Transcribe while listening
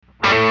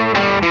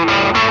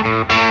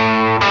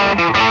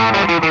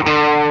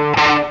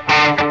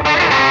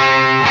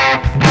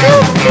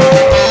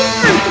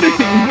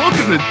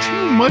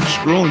much.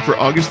 Scrolling for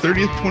August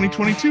 30th,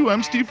 2022.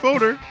 I'm Steve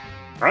Foder.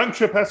 I'm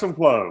Chip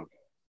Hessenflow.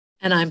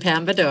 And I'm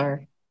Pam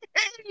Bedore.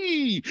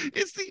 Hey,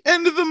 it's the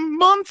end of the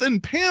month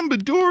and Pam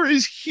Bedore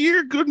is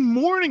here. Good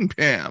morning,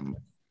 Pam.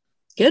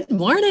 Good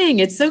morning.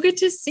 It's so good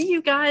to see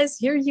you guys,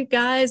 hear you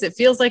guys. It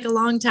feels like a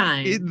long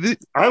time.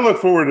 I look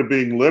forward to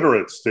being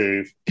literate,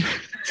 Steve.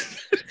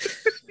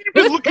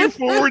 You've been looking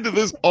forward to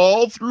this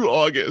all through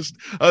August.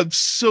 I'm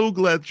so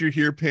glad you're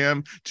here,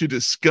 Pam, to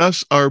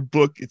discuss our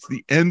book. It's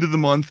the end of the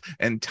month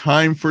and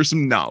time for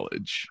some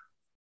knowledge.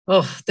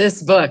 Oh,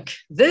 this book.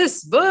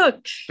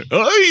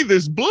 Hey,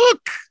 this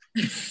book.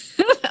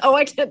 Oh,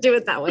 I can't do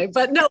it that way,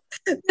 but no.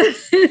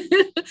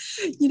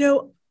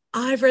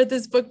 I've read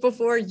this book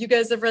before. You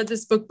guys have read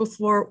this book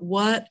before.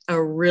 What a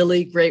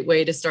really great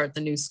way to start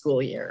the new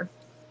school year.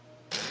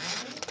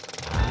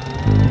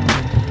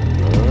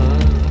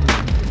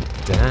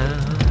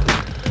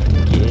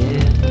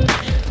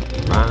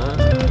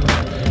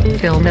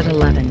 Film at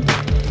 11.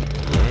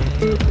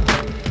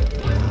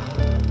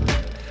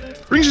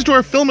 Brings us to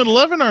our film at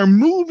 11, our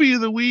movie of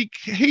the week.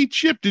 Hey,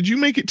 Chip, did you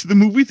make it to the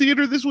movie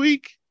theater this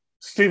week?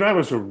 Steve, I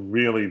was a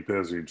really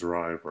busy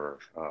driver.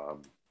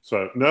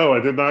 So, no, I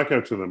did not go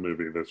to the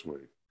movie this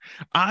week.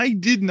 I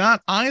did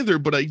not either,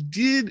 but I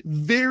did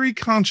very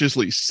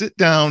consciously sit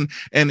down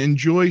and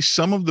enjoy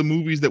some of the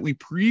movies that we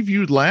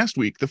previewed last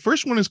week. The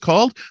first one is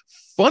called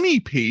Funny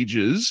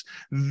Pages.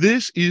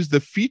 This is the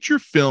feature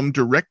film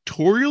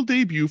directorial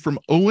debut from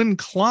Owen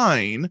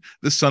Kline,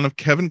 the son of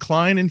Kevin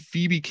Kline and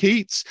Phoebe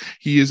Cates.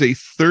 He is a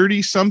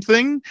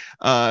 30-something,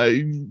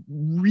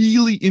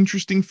 really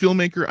interesting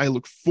filmmaker. I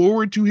look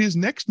forward to his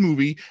next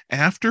movie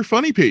after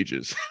Funny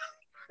Pages.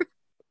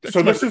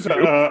 So this is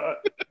a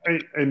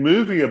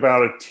movie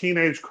about a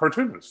teenage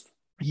cartoonist.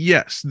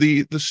 Yes,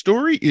 the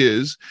story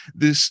is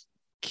this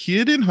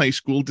kid in high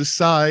school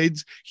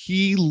decides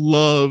he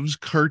loves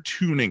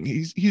cartooning.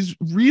 He's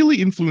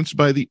really influenced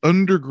by the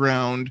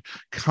underground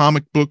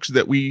comic books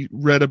that we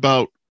read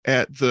about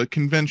at the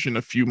convention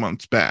a few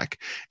months back.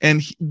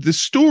 And the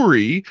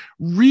story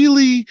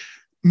really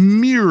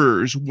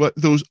mirrors what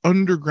those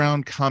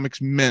underground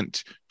comics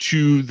meant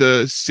to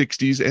the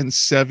 60s and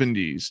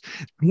 70s.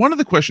 One of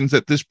the questions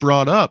that this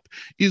brought up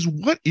is,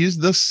 what is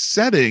the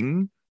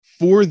setting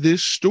for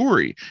this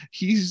story?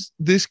 He's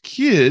this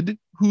kid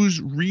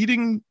who's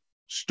reading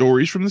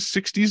stories from the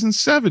 60s and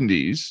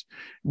 70s,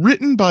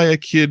 written by a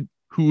kid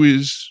who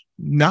is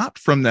not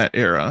from that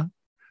era.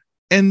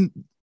 And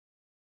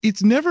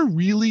it's never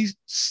really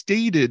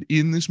stated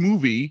in this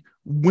movie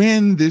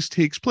when this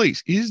takes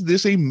place. Is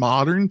this a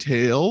modern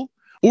tale,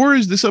 or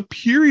is this a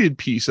period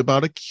piece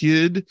about a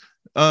kid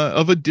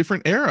of a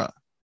different era?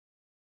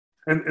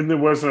 And there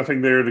was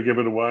nothing there to give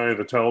it away,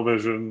 the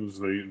televisions,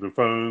 the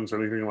phones,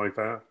 anything like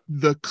that?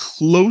 The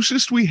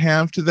closest we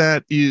have to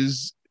that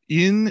is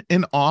in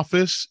an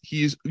office.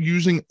 He is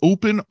using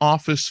Open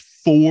Office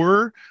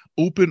 4.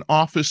 Open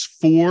Office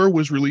 4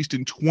 was released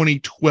in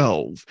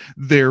 2012.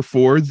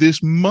 Therefore,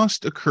 this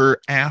must occur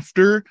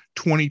after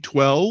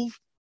 2012,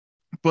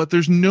 but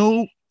there's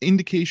no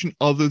indication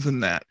other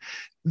than that.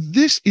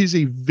 This is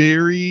a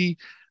very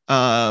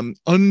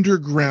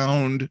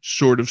underground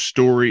sort of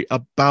story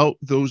about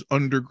those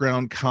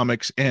underground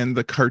comics and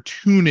the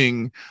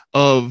cartooning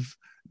of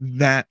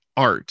that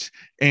art.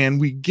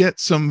 And we get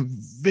some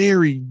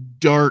very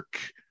dark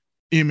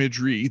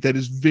imagery that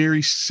is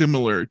very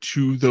similar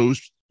to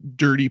those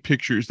dirty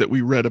pictures that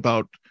we read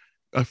about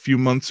a few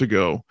months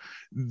ago.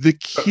 The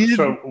kid.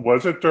 So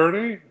was it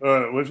dirty?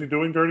 Was he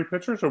doing dirty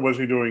pictures, or was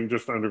he doing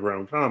just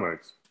underground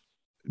comics?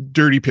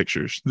 Dirty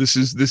pictures. This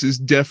is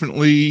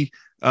definitely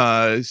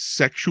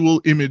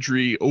sexual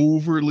imagery.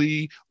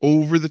 Overly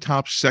over the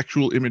top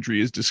sexual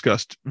imagery is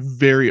discussed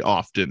very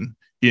often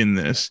in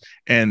this,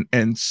 and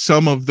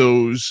some of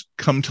those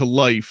come to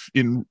life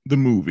in the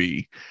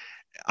movie.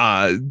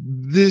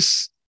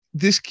 This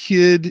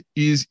kid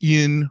is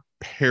in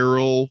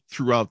peril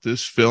throughout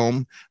this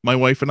film. My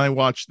wife and I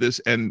watched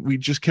this and we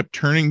just kept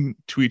turning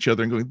to each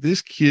other and going,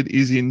 this kid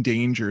is in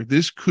danger.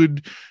 This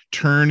could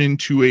turn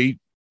into a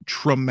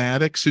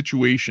traumatic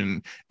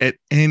situation at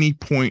any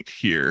point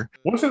here.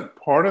 Was it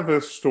part of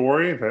this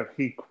story that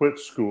he quit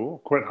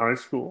high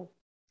school?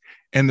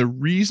 And the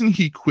reason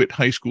he quit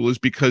high school is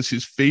because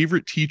his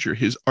favorite teacher,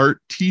 his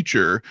art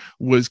teacher,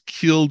 was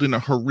killed in a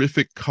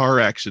horrific car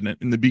accident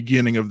in the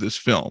beginning of this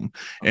film.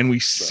 And we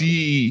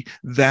see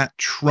that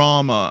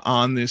trauma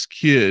on this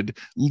kid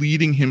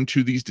leading him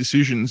to these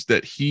decisions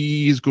that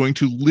he is going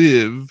to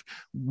live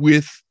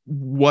with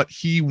what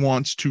he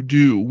wants to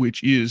do,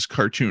 which is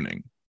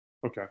cartooning.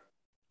 Okay.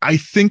 I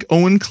think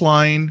Owen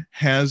Kline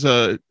has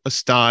a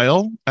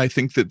style. I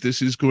think that this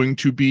is going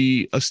to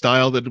be a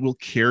style that will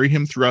carry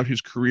him throughout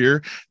his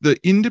career. The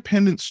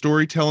independent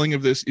storytelling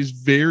of this is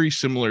very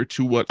similar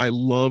to what I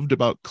loved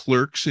about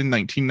Clerks in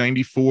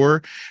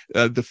 1994.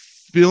 The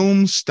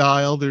film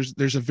style,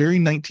 there's a very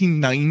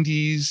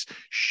 1990s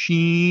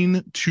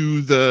sheen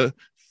to the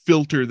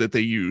filter that they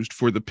used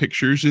for the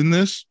pictures in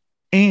this.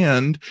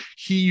 And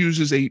he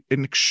uses an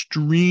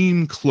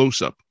extreme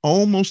close-up.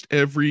 Almost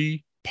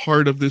every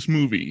part of this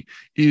movie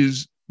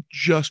is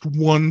just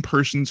one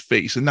person's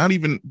face and not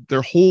even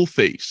their whole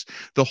face.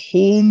 The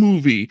whole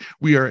movie,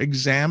 we are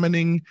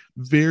examining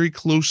very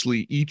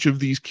closely each of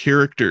these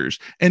characters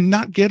and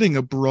not getting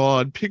a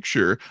broad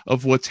picture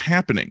of what's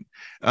happening.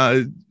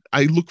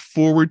 I look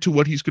forward to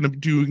what he's going to be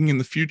doing in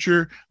the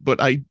future,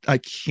 but I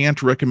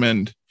can't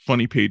recommend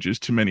Funny Pages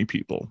to many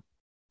people.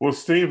 Well,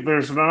 Steve,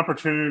 there's an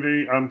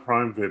opportunity on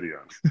Prime Video.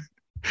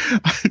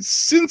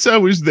 Since I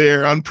was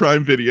there on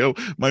Prime Video,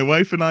 my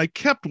wife and I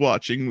kept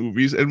watching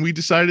movies, and we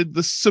decided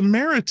The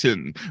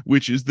Samaritan,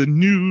 which is the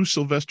new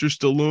Sylvester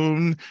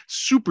Stallone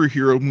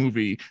superhero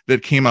movie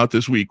that came out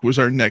this week, was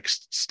our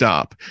next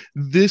stop.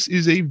 This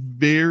is a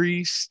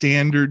very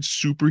standard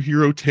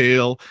superhero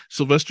tale.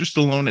 Sylvester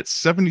Stallone, at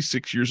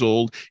 76 years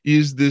old,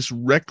 is this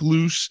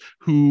recluse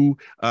who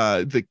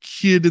the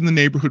kid in the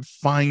neighborhood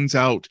finds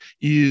out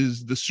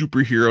is the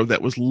superhero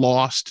that was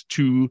lost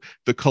to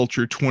the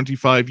culture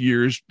 25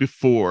 years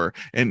before,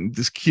 and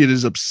this kid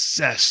is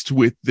obsessed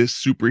with this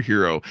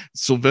superhero.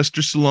 Sylvester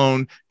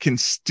Stallone can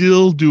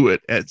still do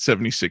it at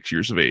 76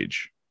 years of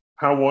age.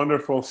 How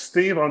wonderful.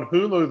 Steve, on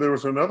Hulu, there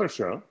was another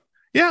show.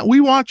 Yeah, we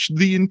watched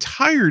the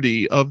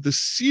entirety of the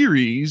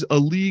series A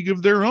League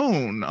of Their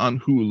Own on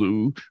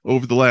Hulu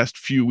over the last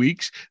few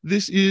weeks.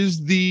 This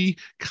is the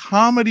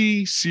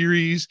comedy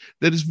series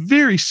that is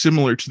very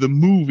similar to the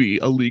movie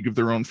A League of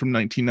Their Own from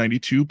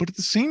 1992, but at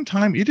the same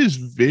time, it is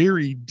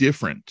very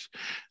different.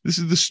 This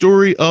is the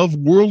story of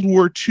World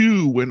War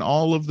II, when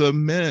all of the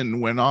men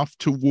went off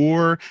to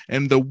war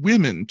and the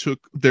women took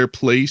their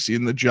place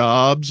in the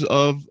jobs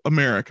of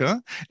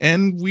America.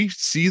 And we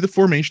see the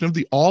formation of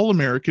the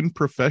All-American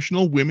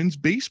Professional Women's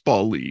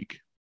Baseball League.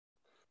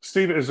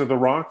 Steve, is it the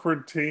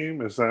Rockford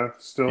team? Is that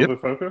still the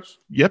focus?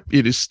 Yep,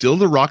 it is still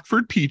the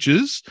Rockford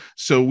Peaches.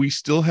 So we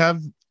still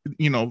have,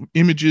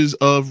 images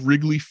of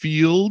Wrigley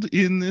Field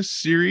in this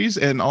series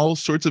and all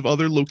sorts of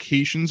other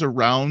locations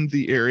around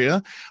the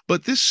area.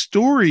 But this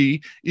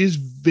story is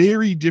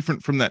very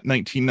different from that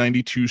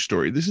 1992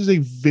 story. This is a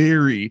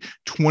very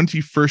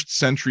 21st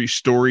century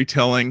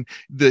storytelling.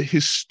 The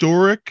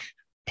historic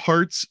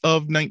parts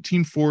of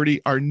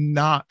 1940 are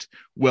not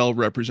well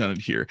represented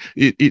here.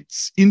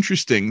 It's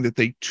interesting that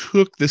they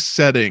took the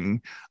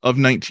setting of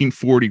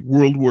 1940,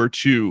 World War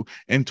II,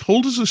 and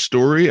told us a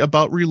story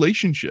about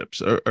relationships,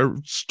 a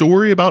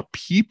story about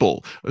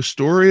people, a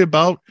story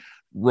about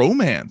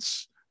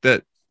romance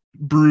that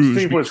brews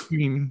Steve,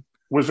 between...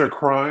 Was there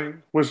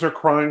crying? Was there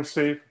crying,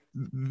 Steve?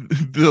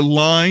 The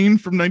line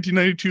from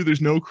 1992, there's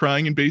no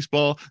crying in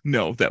baseball.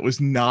 No, that was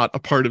not a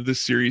part of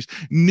this series.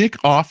 Nick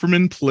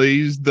Offerman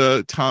plays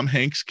the Tom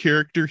Hanks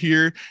character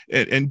here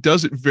and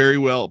does it very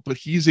well, but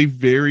he's a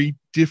very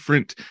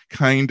different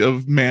kind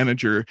of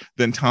manager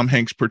than Tom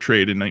Hanks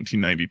portrayed in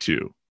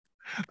 1992.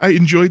 I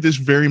enjoyed this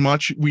very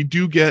much. We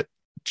do get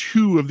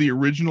two of the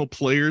original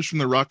players from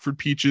the Rockford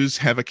Peaches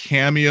have a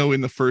cameo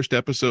in the first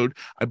episode.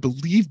 I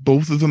believe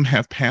both of them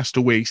have passed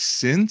away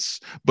since,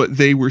 but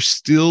they were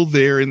still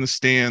there in the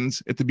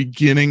stands at the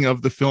beginning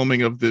of the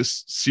filming of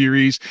this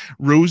series.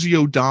 Rosie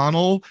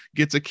O'Donnell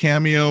gets a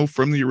cameo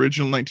from the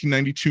original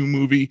 1992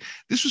 movie.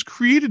 This was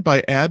created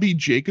by Abby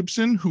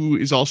Jacobson, who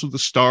is also the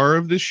star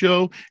of this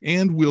show,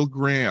 and Will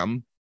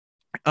Graham.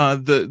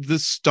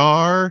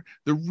 The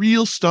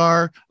real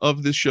star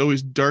of this show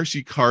is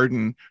Darcy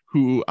Carden,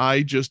 who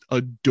I just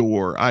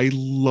adore. I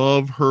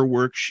love her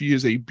work. She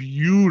is a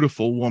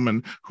beautiful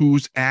woman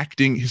whose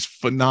acting is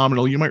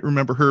phenomenal. You might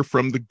remember her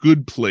from The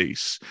Good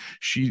Place.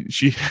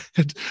 She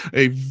had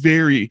a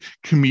very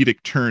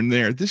comedic turn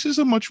there. This is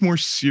a much more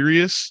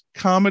serious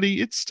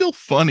comedy. It's still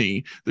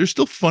funny. There's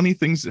still funny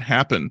things that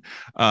happen.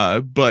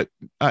 But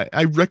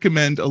I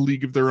recommend A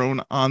League of Their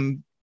Own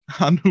on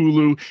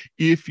Hulu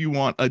if you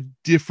want a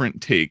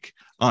different take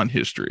on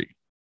history.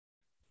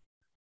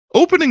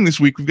 Opening this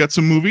week, we've got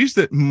some movies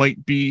that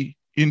might be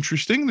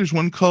interesting. There's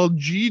one called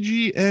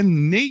Gigi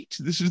and Nate.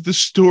 This is the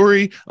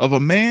story of a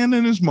man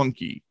and his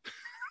monkey.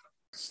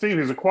 Steve,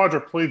 he's a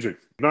quadriplegic.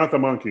 Not the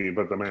monkey,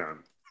 but the man.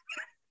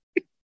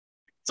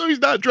 So he's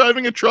not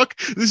driving a truck?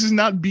 This is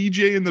not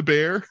BJ and the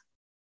Bear?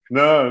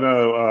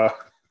 No.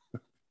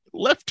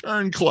 Left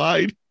turn,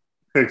 Clyde.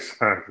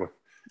 Exactly.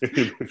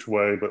 In which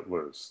way but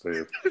loose,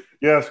 Steve.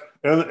 Yes,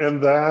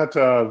 in that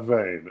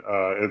vein,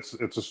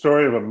 it's a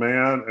story of a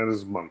man and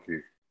his monkey.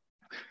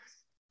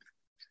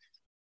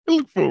 I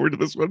look forward to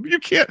this one. You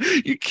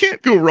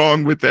can't go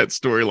wrong with that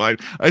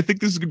storyline. I think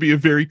this is going to be a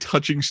very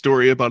touching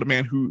story about a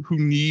man who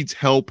needs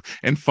help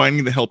and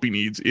finding the help he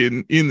needs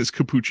in this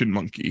capuchin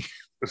monkey.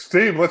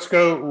 Steve, let's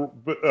go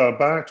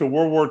back to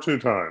World War II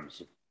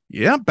times.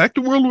 Yeah, back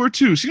to World War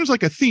II. Seems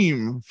like a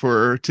theme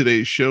for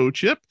today's show,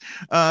 Chip.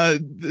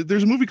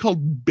 There's a movie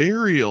called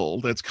Burial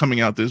that's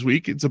coming out this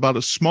week. It's about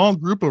a small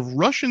group of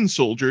Russian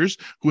soldiers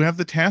who have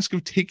the task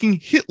of taking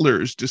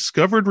Hitler's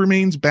discovered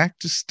remains back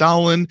to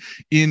Stalin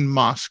in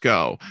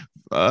Moscow.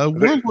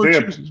 World War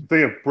II.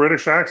 They have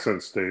British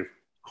accents, Steve.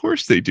 Of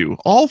course they do.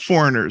 All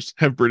foreigners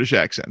have British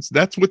accents.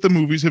 That's what the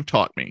movies have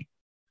taught me.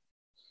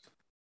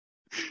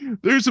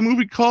 There's a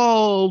movie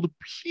called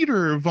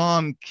Peter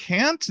von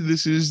Kant.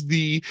 This is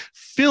the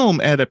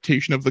film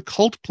adaptation of the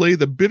cult play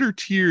The Bitter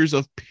Tears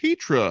of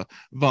Petra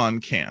von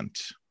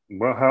Kant.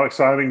 Well, how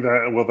exciting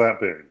will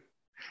that be?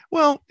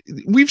 Well,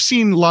 we've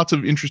seen lots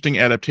of interesting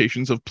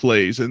adaptations of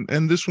plays, and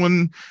this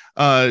one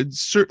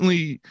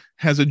certainly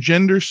has a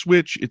gender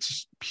switch.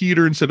 It's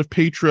Peter instead of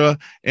Petra,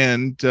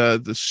 and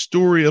the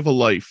story of a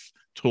life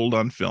told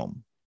on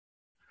film.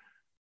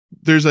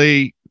 There's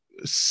a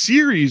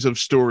series of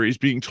stories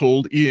being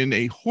told in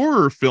a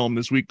horror film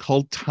this week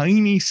called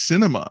Tiny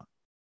Cinema.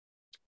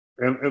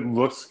 And it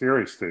looks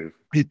scary, Steve.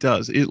 It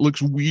does. It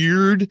looks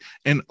weird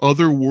and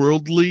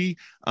otherworldly.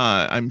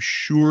 I'm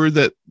sure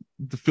that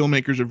the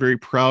filmmakers are very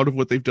proud of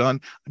what they've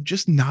done. I'm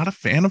just not a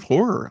fan of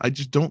horror. I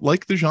just don't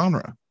like the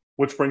genre.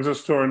 Which brings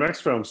us to our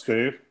next film,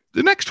 Steve.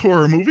 The next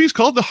horror movie is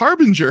called The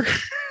Harbinger.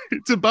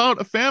 It's about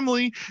a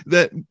family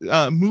that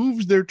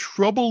moves their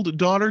troubled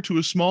daughter to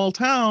a small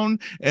town,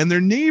 and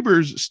their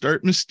neighbors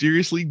start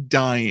mysteriously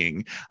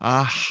dying.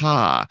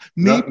 Aha.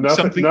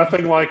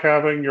 Nothing like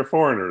having your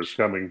foreigners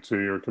coming to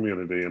your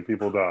community and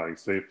people dying,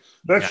 Steve.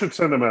 That should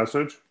send a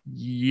message.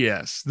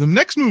 Yes. The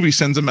next movie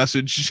sends a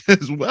message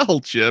as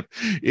well, Chip.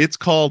 It's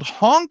called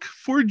Honk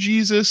for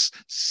Jesus,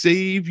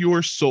 Save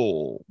Your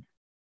Soul.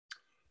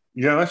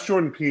 Yeah, that's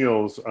Jordan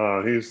Peele's.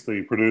 He's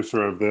the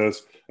producer of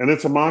this. And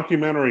it's a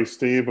mockumentary,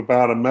 Steve,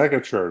 about a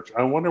megachurch.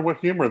 I wonder what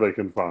humor they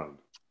can find.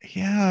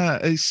 Yeah,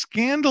 a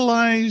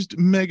scandalized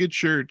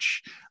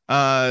megachurch.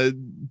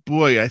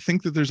 Boy, I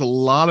think that there's a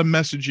lot of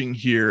messaging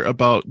here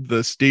about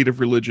the state of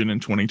religion in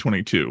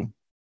 2022.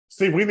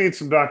 Steve, we need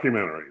some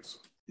documentaries.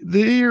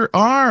 There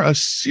are a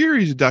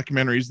series of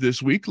documentaries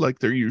this week, like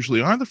there usually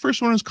are. The first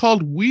one is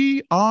called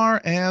We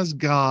Are as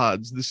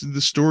Gods. This is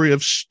the story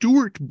of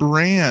Stuart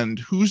Brand,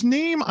 whose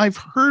name I've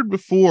heard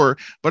before,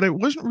 but I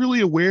wasn't really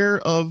aware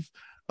of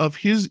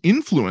his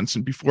influence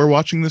before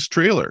watching this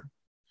trailer.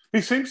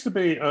 He seems to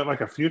be like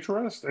a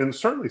futurist, and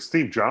certainly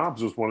Steve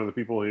Jobs was one of the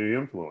people he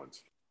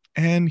influenced.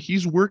 And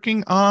he's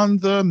working on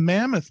the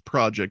Mammoth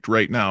Project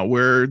right now,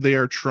 where they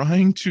are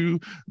trying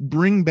to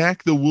bring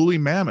back the woolly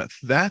mammoth.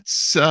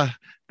 That's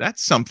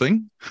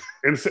something.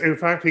 In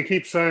fact, he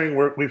keeps saying,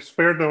 we've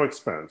spared no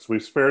expense.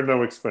 We've spared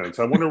no expense.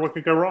 I wonder what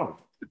could go wrong.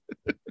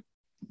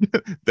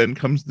 Then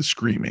comes the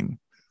screaming.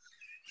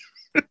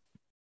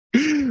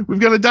 We've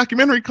got a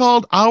documentary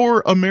called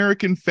Our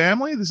American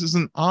Family. This is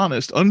an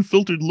honest,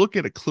 unfiltered look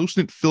at a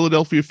close-knit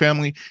Philadelphia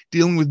family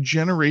dealing with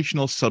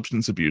generational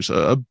substance abuse,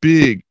 a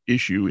big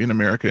issue in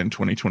America in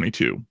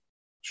 2022.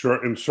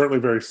 Sure, and certainly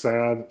very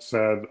sad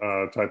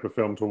type of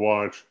film to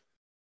watch.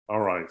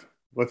 All right,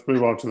 let's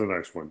move on to the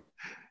next one.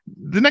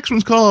 The next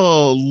one's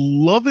called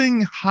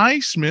Loving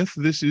Highsmith.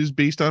 This is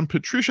based on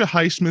Patricia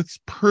Highsmith's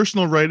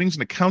personal writings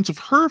and accounts of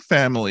her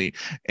family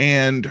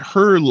and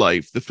her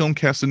life. The film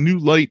casts a new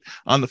light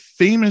on the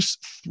famous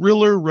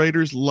thriller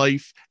writer's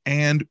life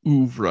and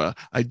oeuvre.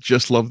 I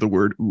just love the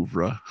word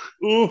oeuvre.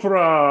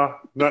 Oeuvre,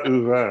 not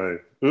oeuvre.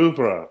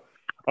 Oeuvre.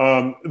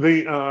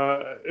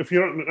 If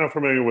you're not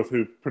familiar with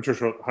who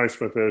Patricia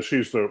Highsmith is,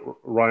 she's the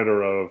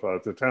writer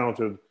of The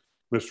Talented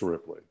Mr.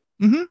 Ripley.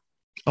 Mm-hmm.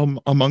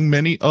 Among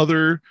many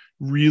other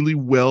really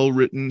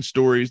well-written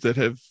stories that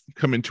have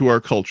come into our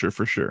culture,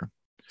 for sure.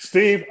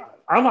 Steve,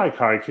 I like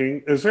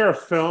hiking. Is there a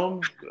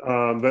film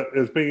that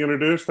is being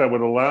introduced that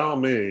would allow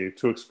me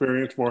to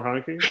experience more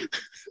hiking?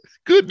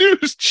 Good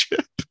news,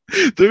 Chip.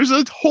 There's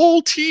a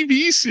whole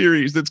TV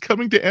series that's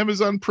coming to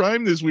Amazon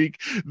Prime this week.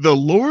 The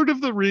Lord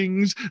of the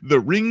Rings, The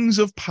Rings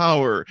of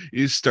Power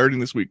is starting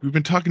this week. We've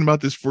been talking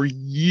about this for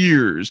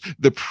years.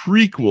 The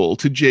prequel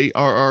to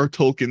J.R.R.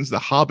 Tolkien's The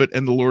Hobbit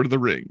and The Lord of the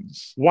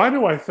Rings. Why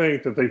do I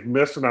think that they've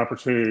missed an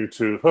opportunity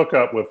to hook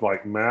up with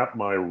like Map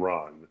My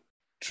Run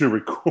to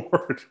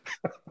record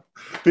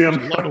the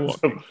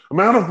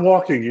amount of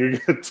walking you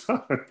get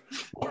done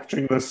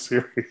watching this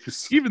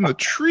series? Even the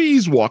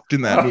trees walked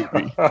in that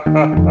movie.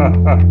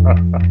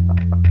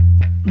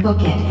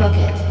 Book it, book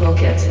it,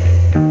 book it.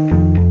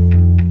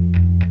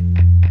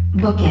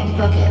 Book it,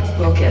 book it,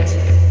 book it.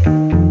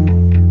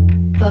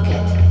 Book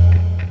it.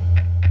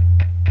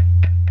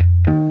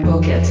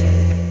 Book it.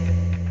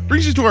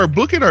 Brings us to our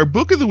book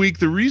of the week.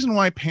 The reason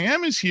why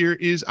Pam is here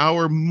is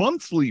our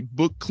monthly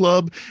book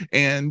club.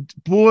 And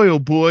boy, oh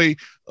boy,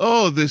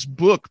 this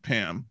book,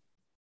 Pam.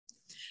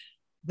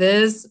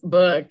 This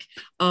book,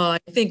 I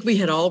think we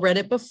had all read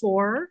it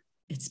before.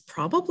 It's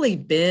probably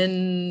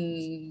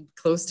been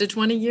close to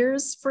 20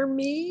 years for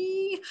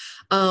me.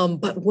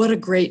 But what a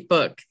great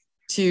book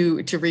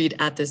to read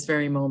at this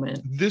very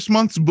moment. This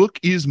month's book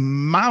is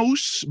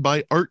Mouse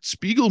by Art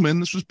Spiegelman.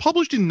 This was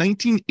published in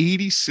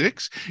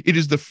 1986. It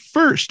is the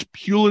first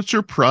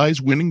Pulitzer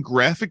Prize winning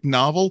graphic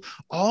novel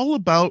all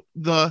about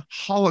the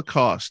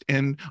Holocaust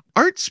and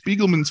Art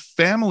Spiegelman's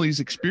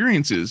family's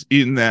experiences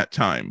in that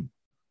time.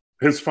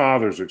 His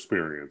father's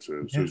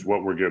experiences is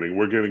what we're getting.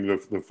 We're getting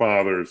the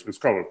father's, it's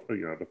called,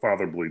 The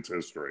Father Bleeds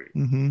History.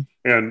 Mm-hmm.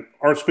 And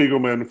Art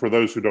Spiegelman, for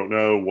those who don't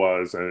know,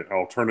 was an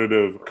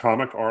alternative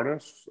comic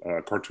artist,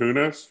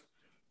 cartoonist,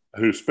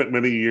 who spent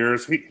many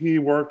years. He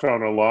worked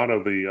on a lot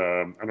of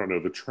the I don't know,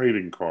 the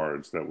trading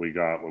cards that we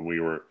got when we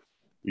were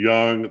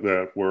young,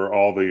 that were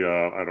all the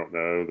I don't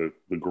know,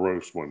 the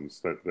gross ones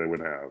that they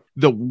would have.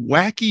 The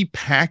wacky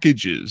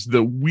packages,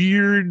 the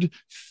weird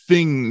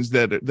things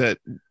that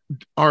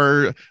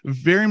are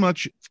very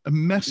much a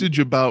message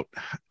about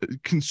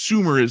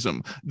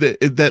consumerism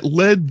that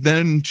led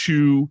then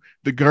to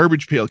the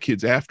Garbage Pail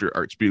Kids after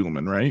Art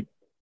Spiegelman, right?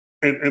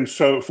 And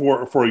so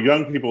for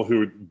young people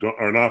who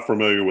are not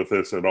familiar with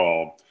this at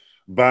all,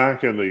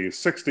 back in the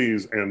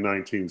 60s and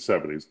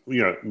 1970s,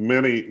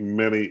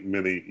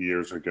 many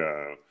years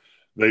ago,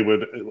 they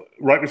would,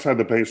 right beside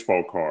the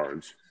baseball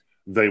cards,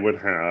 they would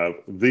have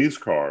these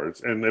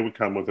cards, and they would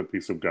come with a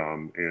piece of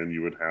gum, and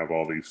you would have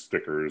all these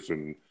stickers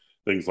and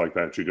things like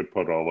that you could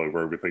put all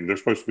over everything. They're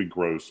supposed to be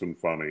gross and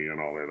funny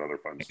and all that other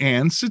fun stuff.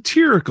 And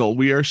satirical.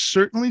 We are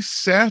certainly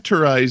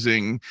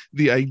satirizing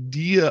the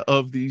idea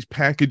of these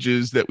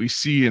packages that we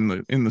see in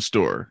the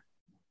store.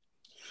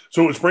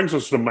 So which brings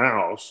us to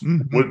Mouse.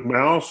 Mm-hmm. What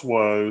Mouse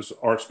was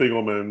Art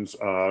Spiegelman's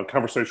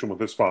conversation with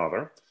his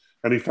father,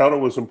 and he felt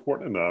it was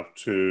important enough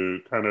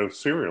to kind of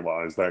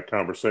serialize that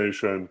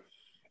conversation.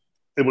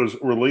 It was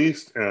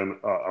released in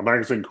a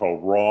magazine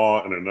called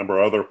Raw and a number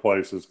of other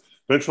places.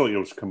 Eventually, it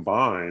was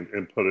combined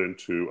and put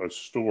into a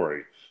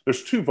story.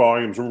 There's 2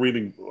 volumes. We're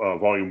reading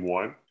volume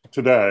 1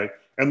 today.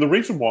 And the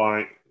reason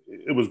why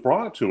it was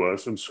brought to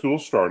us in school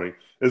starting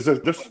is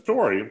that this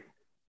story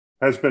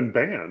has been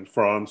banned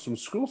from some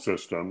school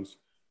systems.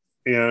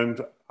 And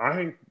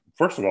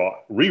first of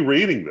all,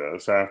 rereading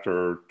this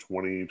after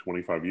 20,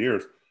 25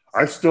 years,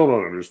 I still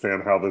don't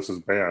understand how this is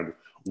banned.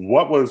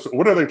 What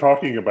are they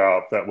talking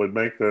about that would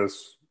make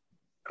this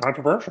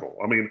controversial?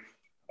 I mean,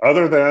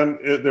 other than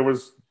it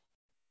was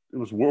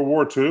World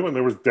War II, and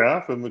there was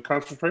death in the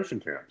concentration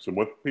camps and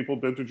what people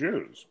did to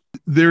Jews.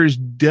 There is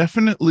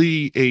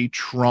definitely a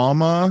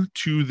trauma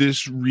to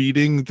this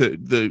reading,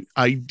 the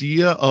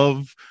idea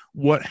of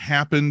what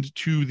happened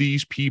to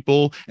these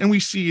people. And we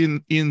see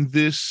in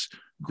this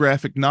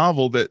graphic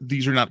novel that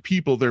these are not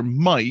people, they're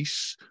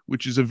mice,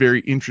 which is a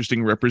very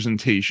interesting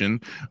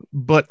representation.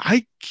 But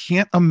I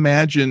can't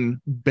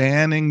imagine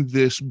banning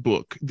this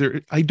book.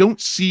 I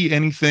don't see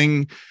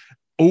anything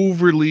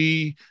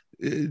overly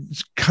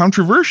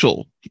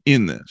controversial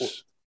in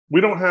this.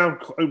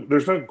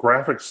 There's no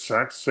graphic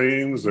sex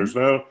scenes. There's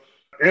no,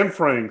 Anne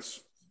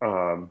Frank's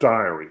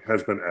diary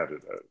has been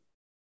edited.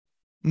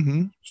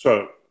 Mm-hmm.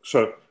 So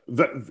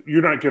that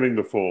you're not getting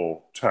the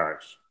full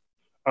text.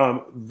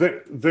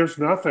 There's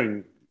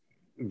nothing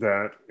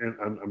that, and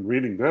I'm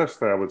reading this,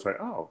 that I would say,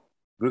 oh,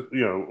 this,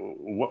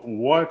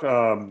 what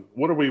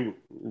are we,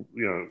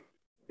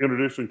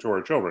 introducing to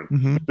our children?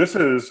 Mm-hmm. This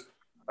is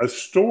a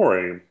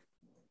story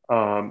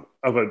of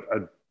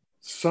a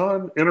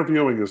son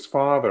interviewing his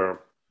father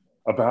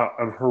about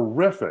a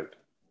horrific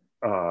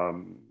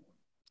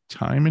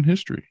time in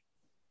history.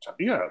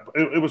 Yeah,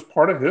 it was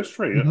part of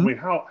history. Mm-hmm. I mean,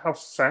 how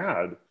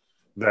sad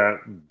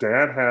that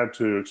Dad had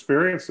to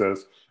experience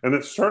this, and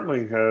it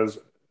certainly has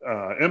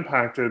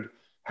impacted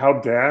how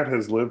Dad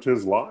has lived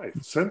his life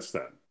since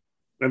then,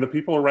 and the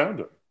people around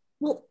him.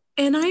 Well,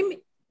 and I'm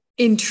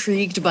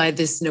intrigued by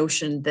this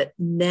notion that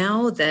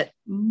now that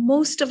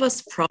most of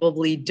us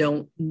probably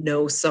don't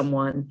know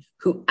someone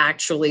who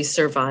actually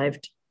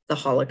survived the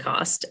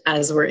Holocaust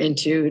as we're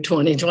into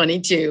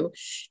 2022,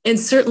 and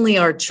certainly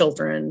our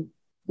children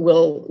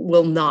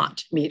will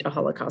not meet a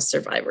Holocaust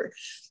survivor.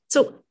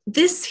 So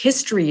this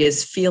history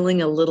is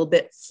feeling a little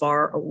bit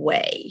far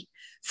away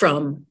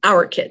from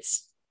our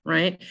kids,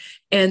 right?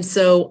 And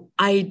so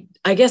I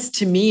guess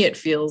to me, it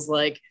feels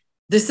like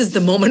this is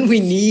the moment we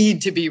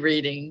need to be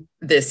reading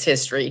this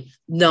history,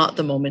 not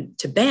the moment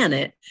to ban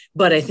it.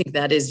 But I think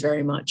that is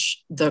very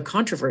much the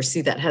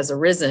controversy that has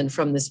arisen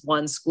from this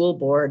one school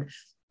board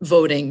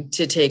voting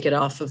to take it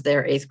off of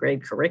their 8th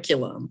grade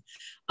curriculum.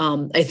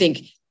 I think,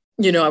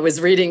 I was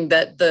reading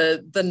that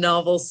the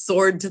novel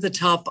soared to the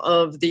top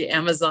of the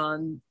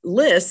Amazon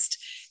list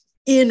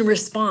in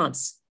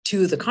response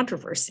to the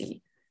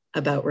controversy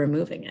about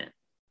removing it.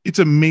 It's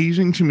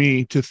amazing to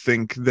me to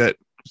think that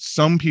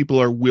some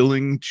people are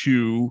willing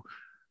to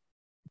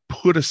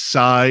put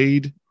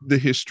aside the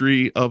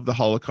history of the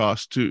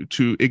Holocaust,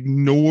 to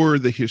ignore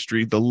the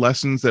history, the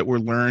lessons that were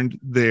learned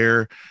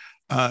there.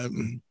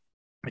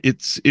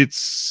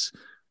 It's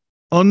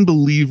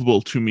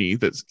unbelievable to me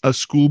that a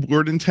school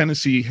board in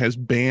Tennessee has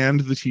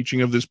banned the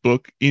teaching of this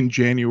book in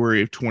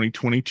January of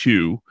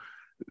 2022,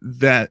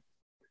 that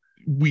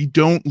we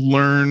don't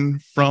learn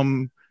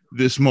from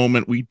this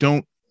moment. We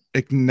don't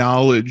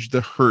acknowledge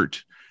the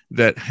hurt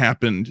that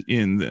happened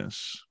in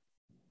this.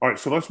 All right,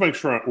 so let's make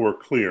sure we're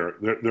clear.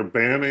 They're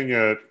banning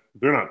it.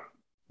 They're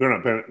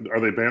not banning.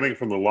 Are they banning it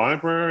from the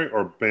library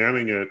or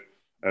banning it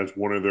as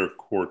one of their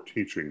core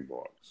teaching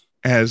books?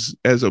 As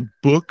a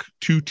book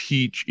to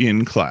teach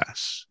in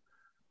class.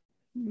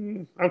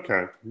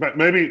 Okay, but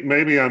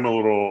maybe I'm a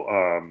little.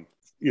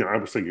 I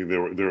was thinking they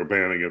were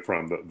banning it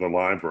from the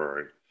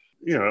library.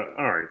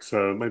 All right,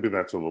 so maybe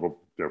that's a little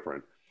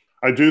different.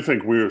 I do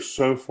think we are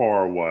so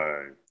far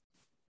away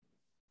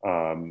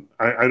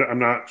I'm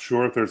not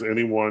sure if there's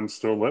anyone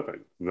still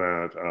living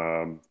that,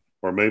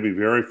 or maybe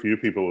very few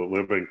people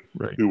living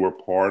Right. who were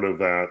part of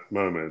that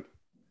moment.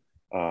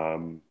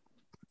 And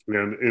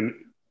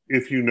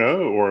if you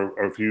know, or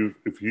if you,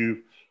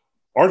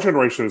 our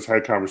generation has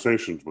had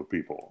conversations with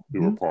people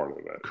who were part of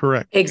it.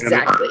 Correct.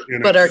 Exactly.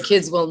 And but our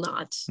kids will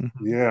not.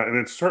 Yeah, and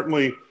it's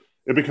certainly,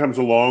 it becomes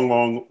a long,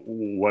 long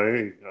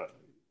way.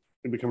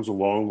 It becomes a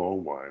long,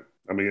 long way.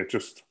 I mean,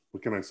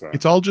 what can I say?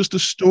 It's all just a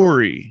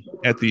story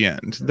at the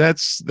end.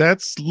 That's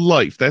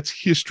life. That's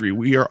history.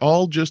 We are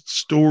all just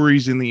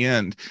stories in the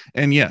end.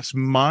 And yes,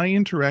 my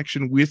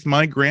interaction with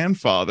my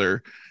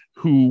grandfather,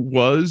 who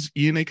was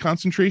in a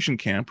concentration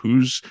camp,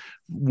 whose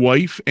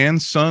wife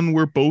and son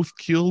were both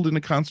killed in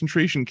a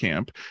concentration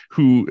camp,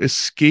 who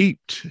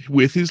escaped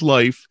with his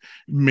life,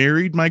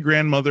 married my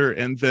grandmother,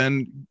 and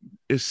then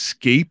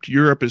escaped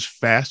Europe as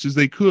fast as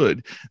they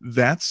could.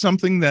 That's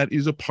something that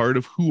is a part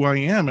of who I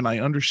am. And I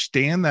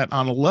understand that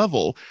on a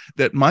level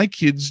that my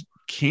kids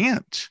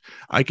can't.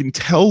 I can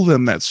tell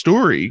them that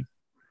story,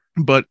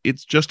 but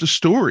it's just a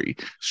story.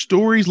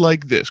 Stories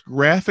like this,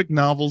 graphic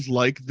novels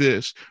like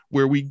this,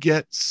 where we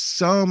get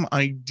some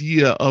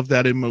idea of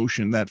that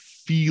emotion, that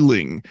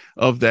feeling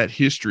of that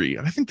history.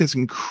 And I think that's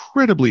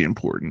incredibly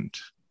important.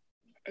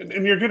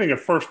 And you're getting a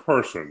first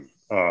person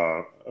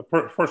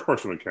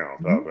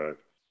account of it.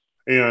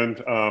 And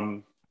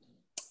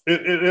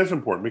it is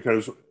important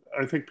because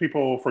I think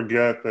people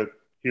forget that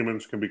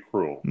humans can be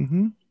cruel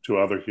to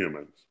other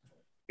humans.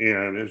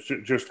 And it's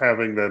just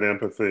having that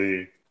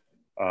empathy,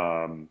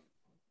 and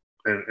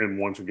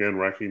once again,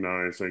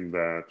 recognizing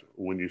that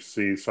when you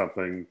see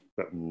something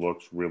that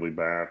looks really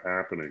bad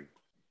happening,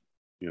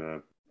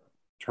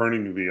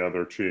 turning the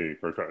other cheek,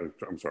 or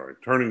I'm sorry,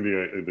 turning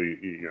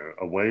the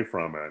away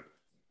from it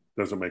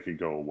doesn't make it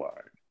go away.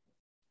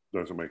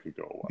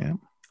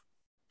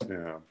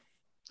 Yeah.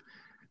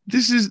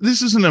 This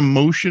is an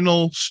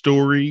emotional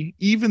story,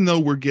 even though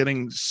we're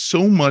getting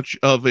so much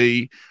of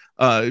a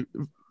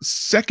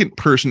second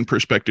person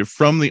perspective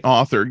from the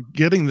author,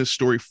 getting this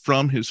story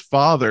from his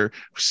father,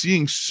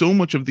 seeing so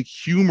much of the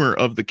humor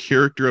of the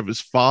character of his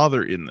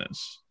father in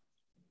this.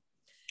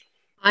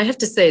 I have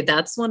to say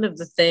that's one of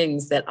the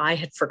things that I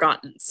had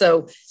forgotten.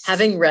 So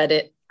having read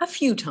it a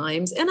few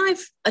times, and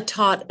I've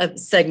taught a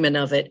segment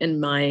of it in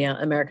my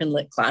American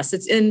Lit class.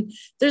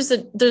 There's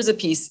a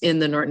piece in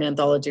the Norton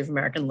Anthology of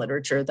American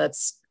Literature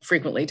that's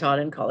frequently taught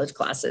in college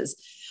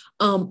classes.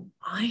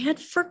 I had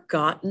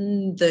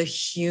forgotten the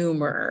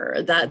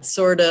humor, that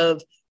sort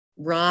of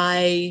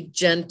wry,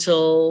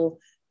 gentle,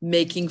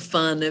 making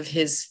fun of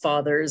his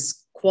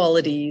father's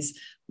qualities.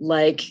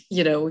 Like,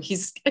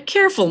 he's a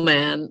careful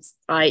man,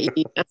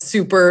 i.e. a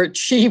super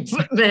cheap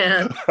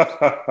man.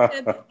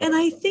 And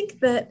I think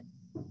that,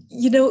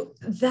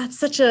 that's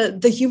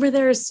the humor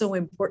there is so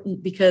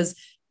important because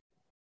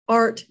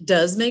Art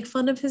does make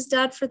fun of his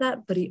dad for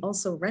that, but he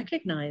also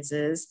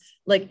recognizes,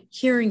 like,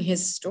 hearing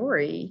his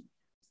story,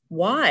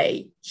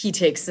 why he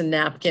takes a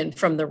napkin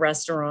from the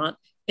restaurant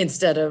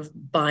instead of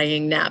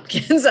buying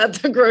napkins at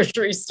the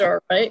grocery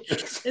store, right?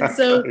 Exactly. And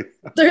so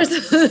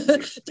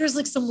there's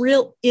like some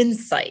real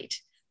insight.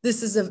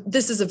 This is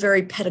a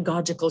very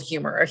pedagogical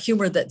humor, a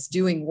humor that's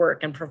doing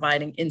work and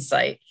providing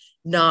insight,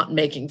 not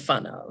making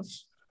fun of.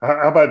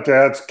 How about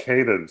Dad's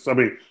cadence? I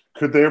mean,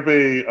 could there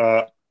be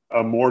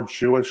a more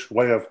Jewish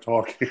way of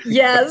talking?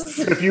 Yes.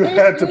 If you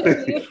had to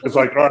be, it's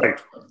like, all right,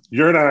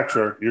 you're an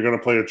actor, you're going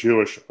to play a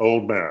Jewish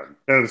old man.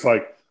 And it's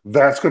like,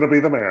 that's going to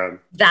be the man.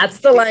 That's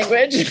the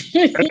language.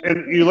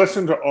 and you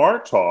listen to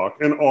Art talk,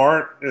 and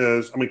Art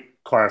is,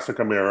 classic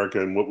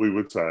American, what we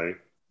would say,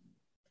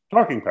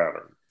 talking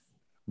pattern.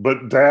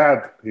 But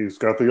Dad, he's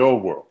got the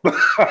old world.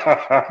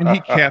 And he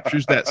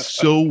captures that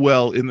so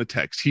well in the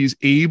text. He's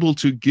able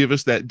to give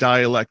us that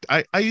dialect.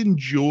 I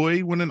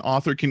enjoy when an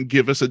author can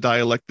give us a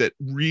dialect that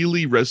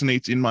really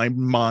resonates in my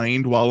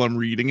mind while I'm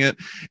reading it.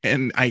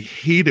 And I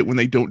hate it when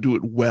they don't do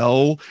it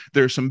well.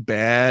 There's some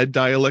bad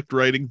dialect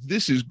writing.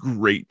 This is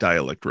great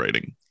dialect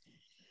writing.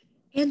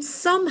 And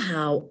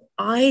somehow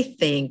I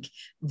think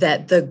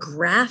that the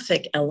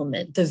graphic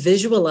element, the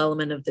visual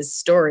element of this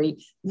story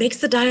makes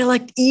the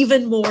dialect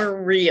even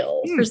more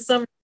real. For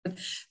some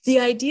reason, the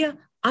idea,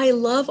 I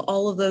love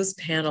all of those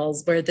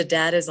panels where the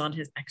dad is on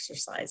his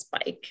exercise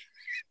bike,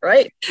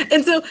 right?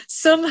 And so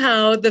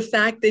somehow the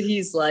fact that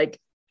he's like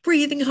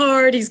breathing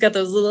hard, he's got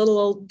those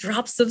little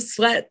drops of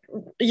sweat,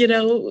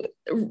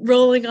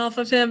 rolling off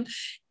of him,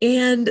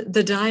 and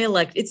the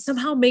dialect, it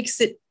somehow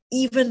makes it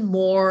even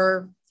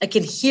more, I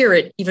can hear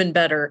it even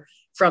better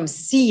from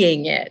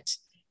seeing it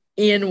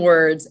in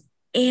words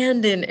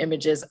and in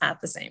images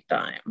at the same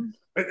time.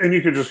 And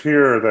you could just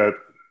hear that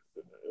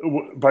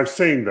by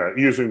seeing that,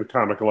 using the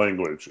comic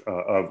language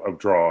of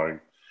drawing.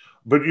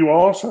 But you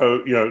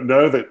also,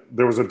 know that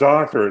there was a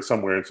doctor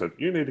somewhere and said,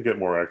 you need to get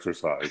more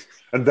exercise.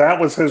 And that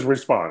was his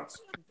response.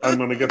 I'm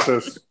going to get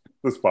this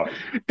this bike.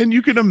 And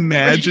you can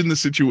imagine the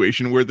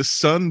situation where the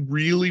son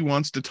really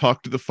wants to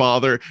talk to the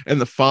father,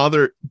 and the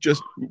father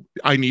just,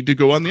 I need to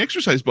go on the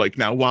exercise bike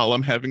now while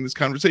I'm having this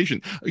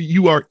conversation.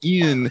 You are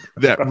in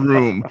that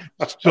room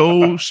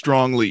so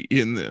strongly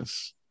in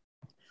this.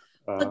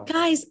 But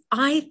guys,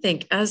 I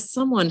think as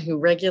someone who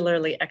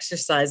regularly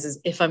exercises,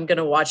 if I'm going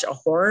to watch a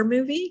horror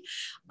movie,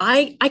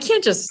 I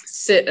can't just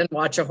sit and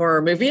watch a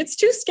horror movie. It's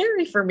too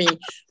scary for me.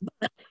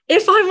 But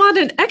if I'm on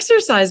an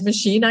exercise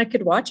machine, I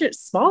could watch it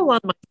small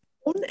on my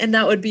phone and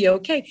that would be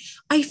okay.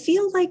 I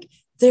feel like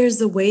there's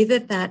a way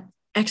that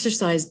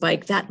exercise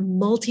bike, that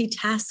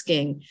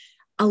multitasking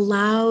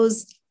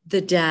allows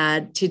the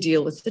dad to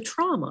deal with the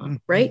trauma,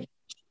 right?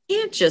 He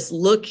can't just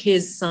look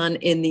his son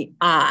in the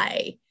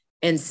eye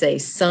and say,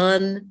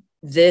 son,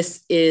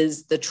 this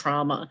is the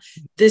trauma.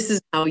 This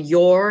is how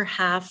your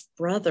half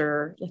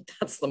brother, like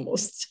that's the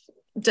most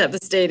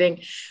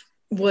devastating,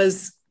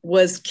 was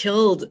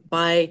killed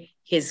by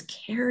his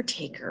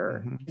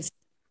caretaker,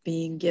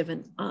 being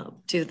given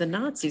up to the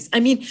Nazis. I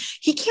mean,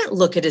 he can't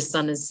look at his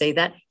son and say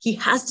that. He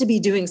has to be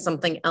doing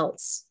something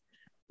else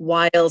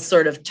while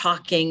sort of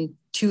talking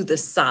to the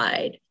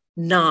side,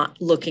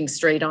 not looking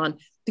straight on,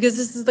 because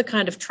this is the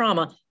kind of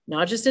trauma,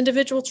 not just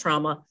individual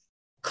trauma,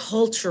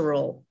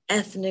 cultural,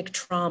 ethnic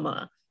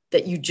trauma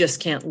that you just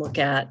can't look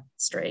at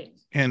straight.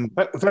 And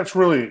that's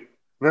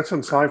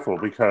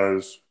insightful,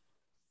 because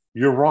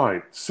you're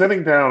right.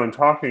 Sitting down and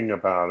talking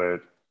about it,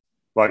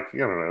 like,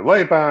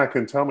 lay back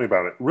and tell me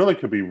about it, really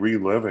could be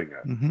reliving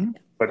it.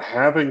 But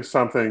having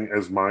something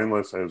as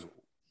mindless as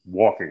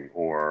walking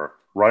or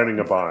riding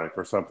a bike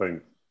or something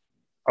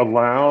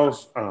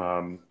allows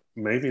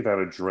maybe that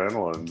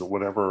adrenaline,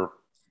 whatever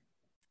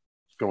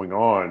is going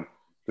on,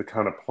 to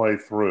kind of play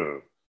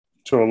through,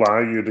 to allow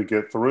you to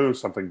get through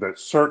something that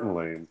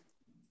certainly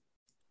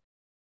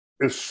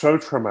is so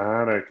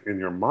traumatic in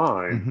your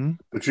mind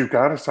that you've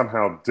got to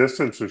somehow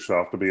distance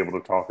yourself to be able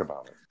to talk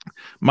about it.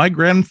 My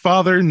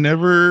grandfather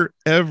never,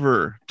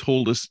 ever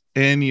told us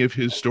any of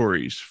his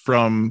stories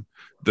from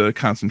the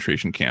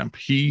concentration camp.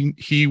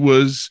 He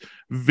was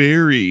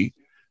very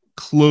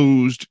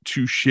closed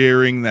to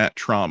sharing that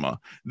trauma,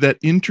 that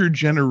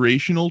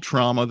intergenerational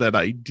trauma, that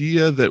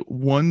idea that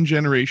one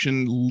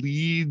generation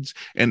leads,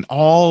 and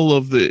all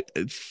of the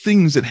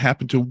things that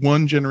happen to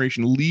one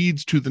generation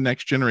leads to the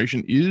next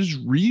generation, is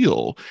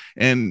real.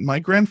 And my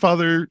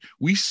grandfather,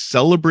 we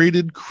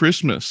celebrated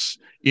Christmas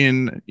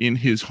in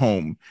his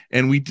home,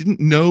 and we didn't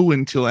know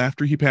until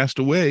after he passed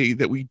away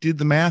that we did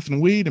the math,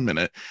 and wait a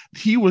minute,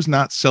 he was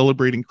not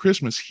celebrating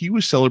Christmas, he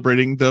was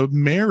celebrating the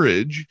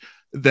marriage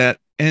that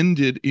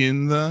ended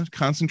in the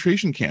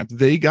concentration camp.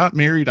 They got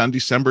married on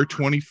December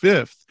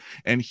 25th,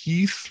 and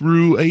he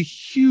threw a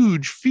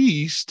huge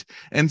feast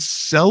and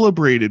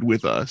celebrated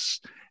with us.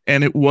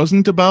 And it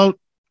wasn't about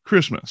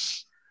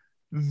Christmas.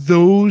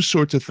 Those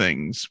sorts of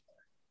things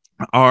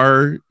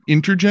are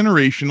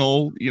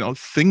intergenerational,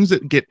 things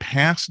that get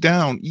passed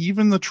down,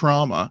 even the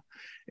trauma.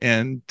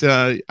 And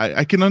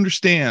I can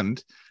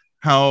understand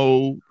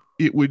how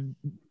it would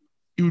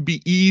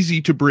be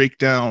easy to break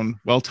down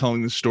while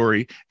telling the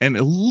story, and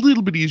a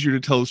little bit easier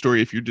to tell the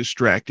story if you're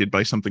distracted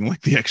by something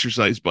like the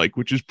exercise bike,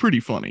 which is pretty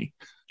funny.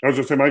 I was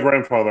going to say, my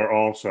grandfather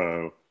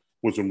also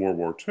was in World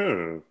War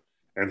II,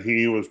 and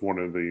he was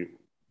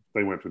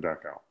they went to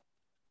Dachau.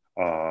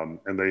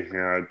 And they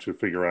had to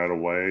figure out a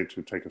way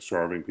to take a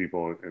starving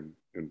people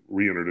and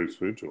reintroduce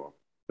food to them.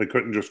 They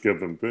couldn't just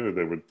give them food;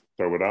 they would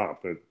throw it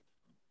up.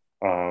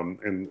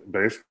 And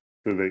basically,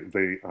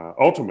 they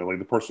ultimately,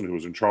 the person who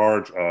was in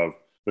charge of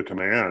the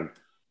command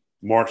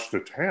marched to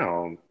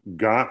town,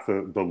 got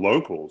the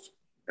locals,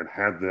 and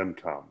had them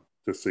come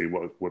to see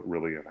what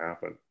really had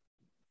happened.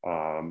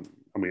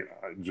 I mean,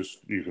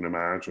 you can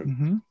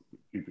imagine.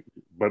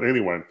 But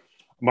anyway,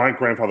 my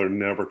grandfather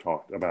never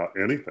talked about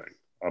anything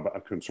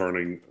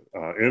concerning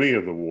any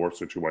of the war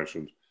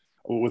situations,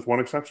 with one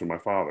exception, my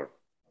father.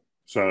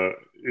 So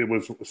it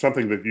was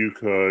something that you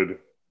could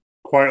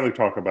quietly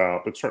talk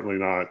about, but certainly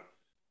not,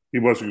 he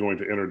wasn't going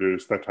to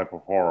introduce that type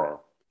of horror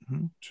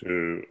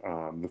to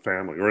the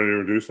family, or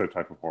introduce that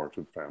type of horror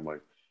to the family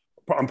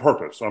on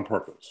purpose.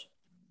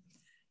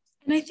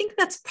 And I think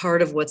that's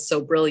part of what's so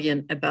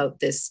brilliant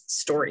about this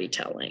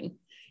storytelling,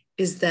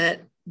 is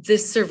that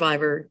this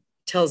survivor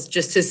tells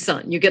just his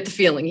son. You get the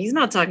feeling he's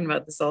not talking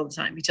about this all the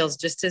time. He tells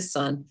just his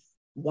son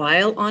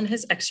while on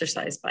his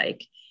exercise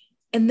bike.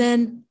 And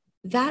then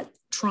that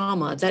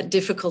trauma, that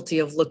difficulty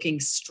of looking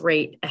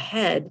straight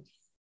ahead,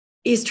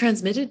 is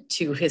transmitted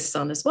to his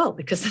son as well,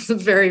 because that's a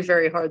very,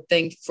 very hard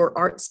thing for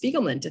Art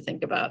Spiegelman to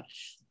think about.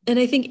 And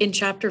I think in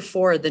chapter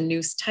 4, The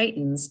Noose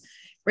Tightens,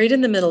 right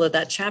in the middle of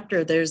that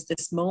chapter, there's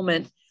this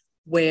moment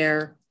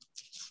where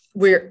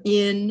we're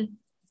in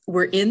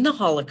the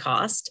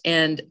Holocaust,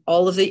 and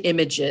all of the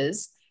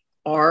images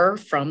are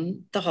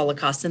from the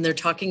Holocaust, and they're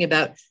talking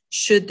about,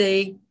 should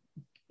they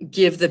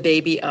give the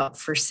baby up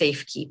for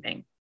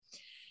safekeeping?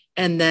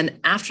 And then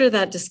after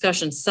that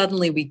discussion,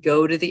 suddenly we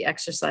go to the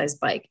exercise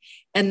bike.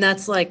 And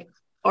that's like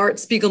Art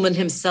Spiegelman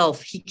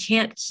himself. He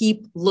can't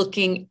keep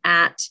looking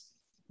at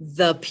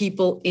the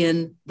people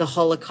in the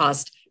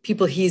Holocaust,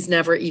 people he's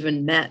never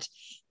even met.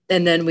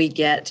 And then we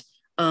get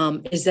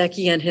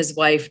Ezeki and his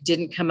wife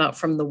didn't come out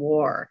from the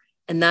war.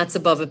 And that's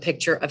above a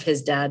picture of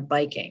his dad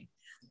biking.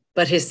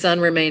 But his son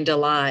remained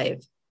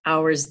alive.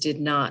 Ours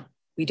did not.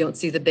 We don't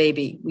see the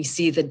baby. We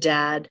see the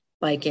dad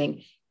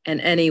biking.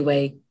 And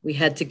anyway, we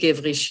had to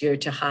give Richelieu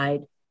to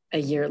hide a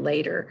year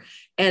later.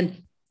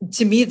 And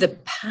to me, the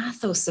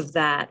pathos of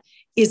that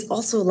is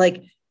also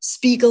like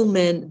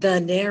Spiegelman, the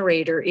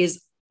narrator,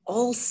 is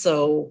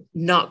also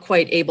not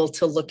quite able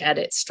to look at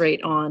it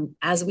straight on,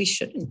 as we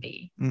shouldn't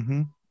be.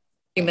 Mm-hmm.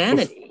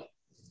 Humanity.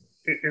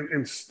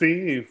 And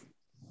Steve,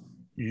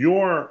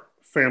 your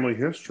family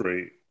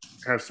history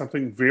has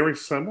something very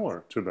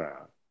similar to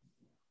that.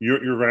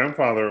 Your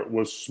grandfather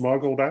was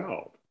smuggled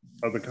out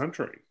of the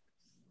country.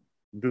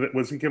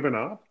 Was he given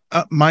up?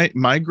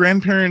 My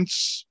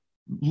grandparents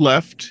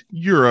left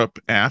Europe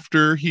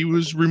after he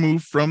was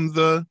removed from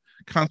the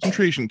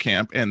concentration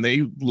camp, and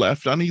they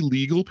left on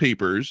illegal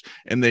papers,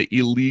 and they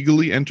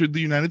illegally entered the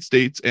United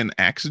States and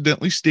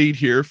accidentally stayed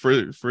here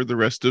for the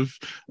rest of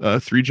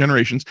 3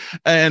 generations.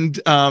 And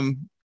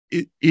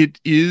it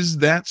is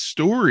that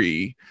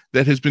story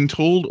that has been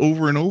told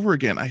over and over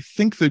again. I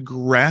think the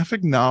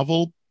graphic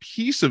novel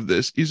piece of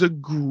this is a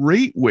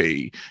great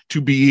way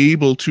to be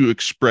able to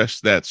express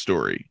that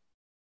story.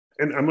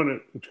 And I'm going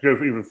to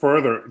go even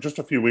further. Just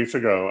a few weeks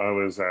ago, I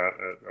was at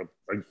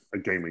a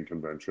gaming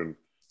convention,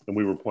 and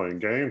we were playing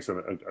games,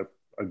 and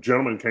a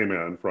gentleman came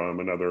in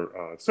from another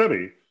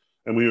city,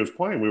 and we was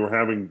playing. We were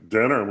having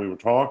dinner, and we were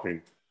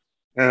talking.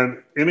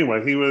 And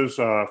anyway, he was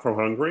from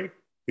Hungary.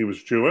 He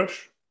was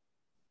Jewish.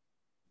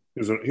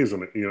 He's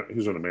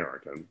an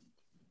American.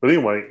 But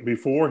anyway,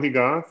 before he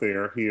got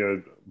there, he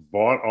had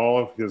bought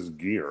all of his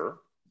gear,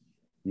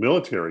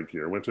 military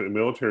gear, went to a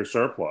military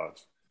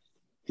surplus.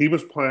 He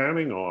was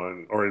planning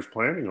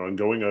on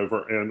going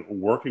over and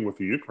working with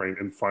the Ukraine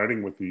and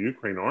fighting with the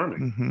Ukraine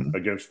army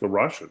against the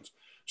Russians.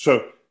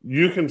 So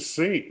you can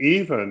see,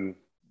 even,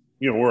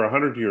 we're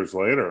 100 years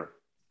later,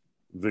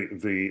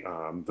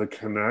 the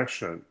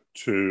connection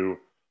to,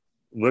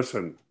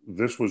 listen,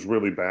 this was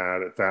really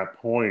bad at that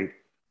point.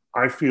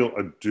 I feel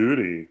a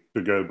duty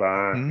to go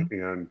back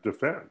and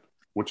defend,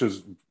 which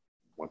is,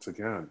 once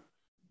again,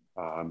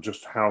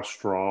 just how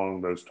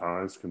strong those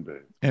ties can be.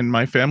 And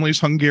my family's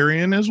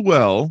Hungarian as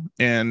well.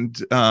 And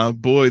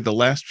boy, the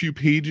last few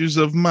pages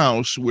of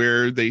Mouse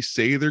where they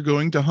say they're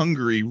going to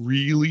Hungary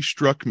really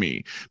struck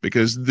me,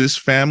 because this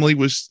family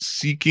was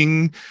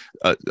seeking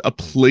a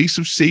place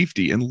of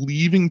safety and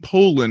leaving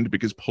Poland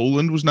because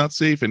Poland was not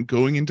safe, and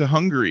going into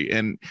Hungary.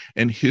 And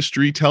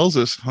history tells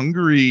us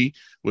Hungary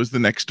was the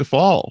next to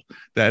fall.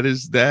 That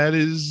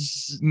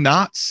is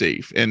not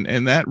safe.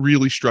 And that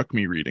really struck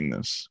me reading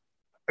this.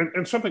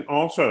 And something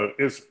also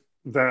is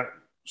that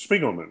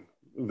Spiegelman,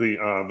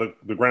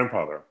 the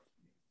grandfather,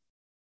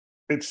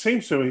 it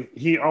seems to me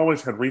he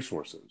always had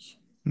resources.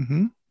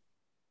 Mm-hmm.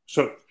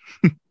 So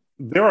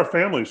there are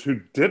families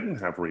who didn't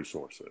have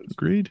resources.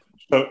 Agreed.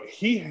 So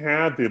he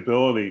had the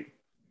ability,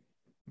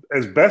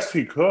 as best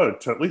he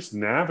could, to at least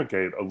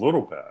navigate a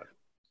little bit.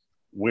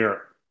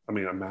 Where, I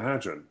mean,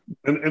 imagine,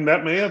 and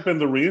that may have been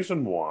the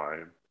reason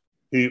why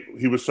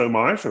he was so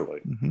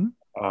miserly,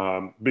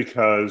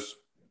 because,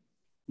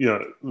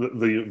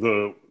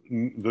 the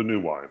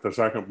new wife, the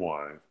second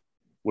wife,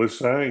 was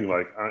saying,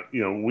 like,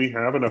 we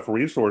have enough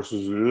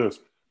resources to do this,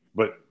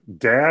 but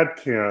Dad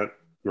can't,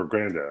 your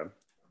granddad,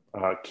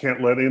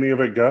 can't let any of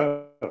it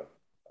go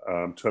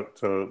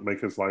to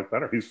make his life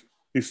better.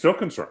 He's still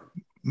concerned.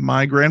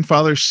 My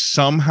grandfather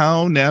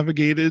somehow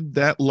navigated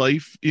that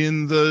life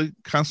in the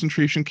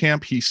concentration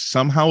camp. He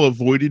somehow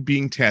avoided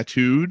being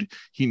tattooed.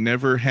 He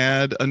never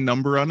had a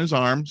number on his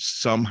arm.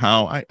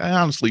 Somehow, I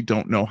honestly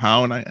don't know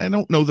how, and I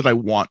don't know that I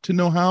want to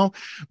know how,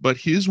 but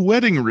his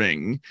wedding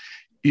ring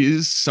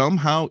is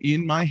somehow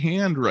in my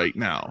hand right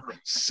now.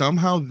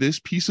 Somehow this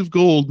piece of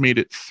gold made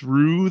it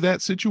through that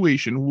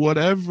situation,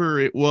 whatever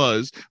it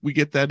was. We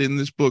get that in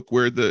this book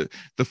where the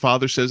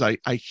father says, I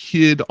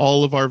hid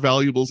all of our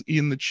valuables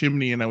in the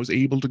chimney and I was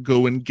able to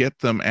go and get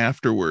them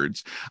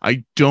afterwards.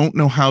 I don't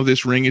know how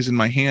this ring is in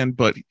my hand,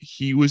 but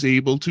he was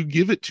able to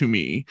give it to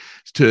me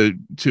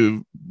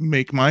to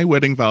make my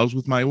wedding vows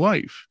with my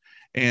wife.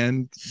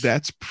 And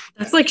that's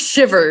like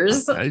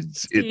shivers.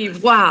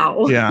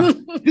 Wow. Yeah.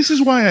 This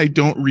is why I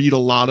don't read a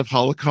lot of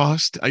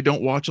Holocaust. I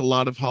don't watch a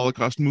lot of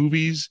Holocaust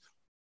movies.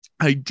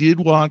 I did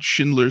watch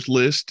Schindler's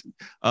List.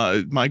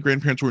 My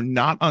grandparents were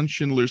not on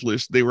Schindler's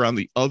List. They were on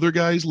the other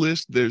guy's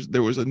list.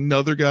 There was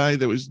another guy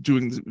that was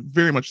doing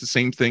very much the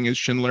same thing as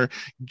Schindler,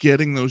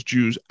 getting those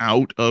Jews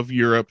out of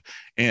Europe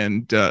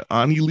and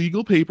on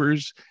illegal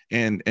papers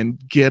and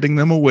getting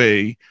them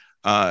away.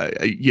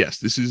 Yes,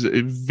 this is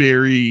a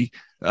very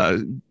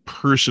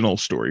personal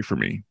story for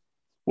me.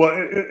 Well,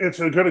 it's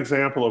a good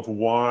example of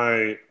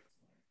why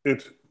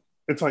it's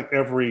like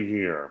every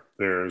year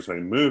there's a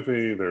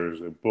movie, there's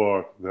a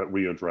book that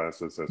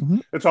readdresses this.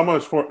 It's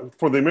almost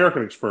for the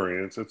American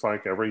experience. It's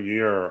like every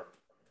year,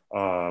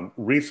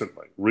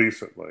 recently,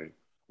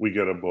 we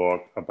get a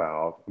book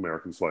about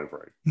American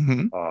slavery,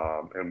 Mm-hmm.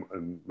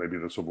 and maybe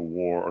the Civil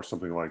War or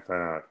something like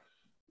that,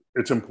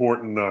 it's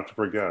important not to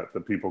forget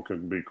that people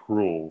can be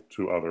cruel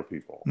to other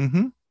people.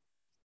 Mm-hmm.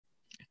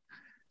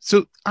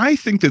 So I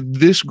think that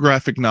this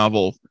graphic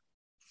novel,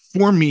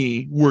 for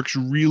me, works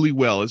really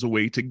well as a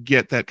way to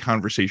get that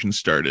conversation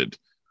started.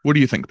 What do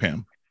you think,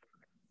 Pam?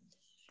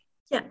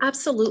 Yeah,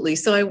 absolutely.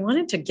 So I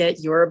wanted to get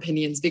your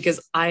opinions because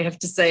I have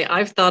to say,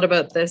 I've thought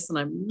about this and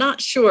I'm not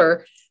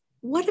sure.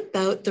 What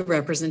about the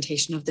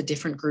representation of the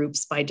different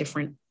groups by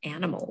different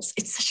animals?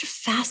 It's such a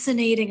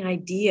fascinating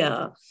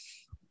idea.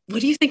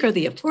 What do you think are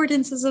the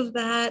affordances of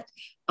that?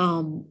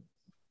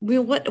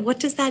 What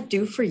does that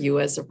do for you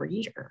as a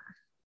reader?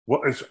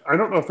 Well, I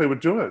don't know if they would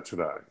do it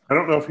today. I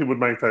don't know if he would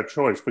make that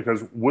choice,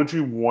 because would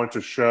you want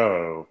to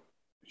show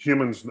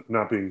humans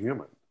not being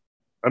human?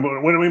 I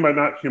mean, what do I mean by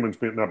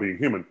not being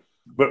human?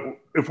 But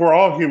if we're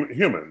all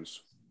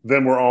humans,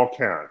 then we're all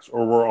cats,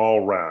 or we're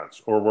all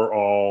rats, or we're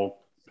all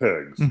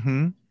pigs.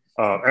 Mm-hmm.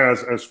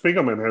 As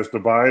Spiegelman has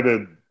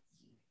divided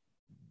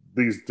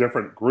these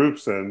different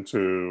groups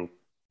into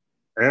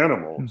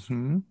animals,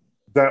 Mm-hmm.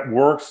 that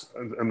works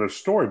in the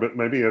story, but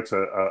maybe it's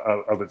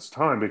of its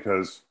time,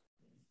 because,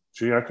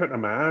 gee, I couldn't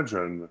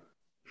imagine.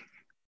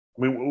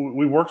 I mean,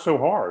 we work so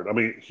hard. I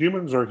mean,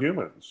 humans are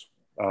humans.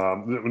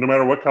 No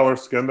matter what color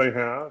skin they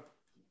have.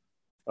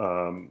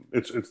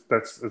 It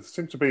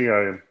seems to be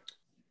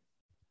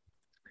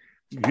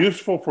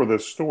useful for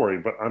this story,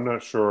 but I'm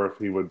not sure if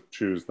he would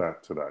choose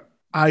that today.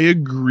 I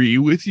agree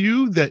with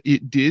you that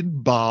it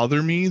did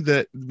bother me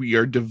that we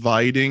are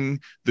dividing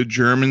the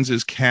Germans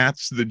as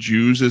cats, the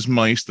Jews as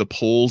mice, the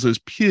Poles as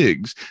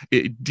pigs.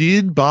 It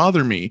did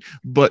bother me.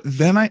 But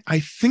then I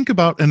think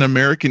about An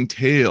American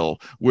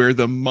Tale, where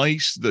the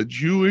mice, the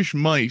Jewish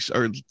mice,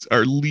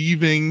 are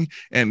leaving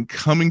and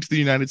coming to the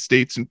United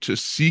States and to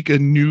seek a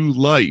new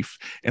life.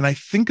 And I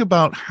think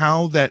about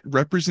how that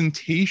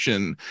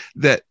representation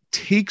that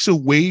takes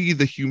away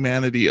the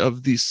humanity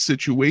of this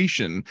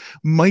situation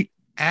might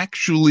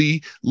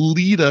actually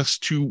lead us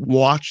to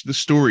watch the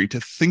story, to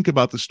think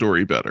about the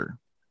story better.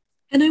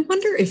 And I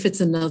wonder if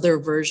it's another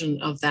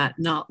version of that,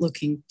 not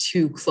looking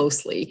too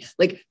closely,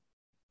 like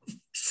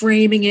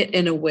framing it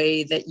in a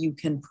way that you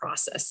can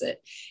process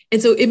it.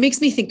 And so it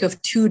makes me think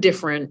of two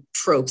different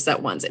tropes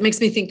at once. It makes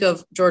me think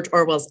of George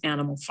Orwell's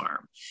Animal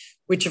Farm,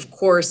 which of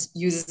course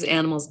uses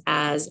animals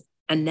as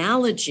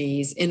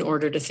analogies in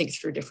order to think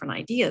through different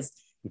ideas.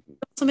 It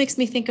also makes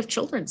me think of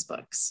children's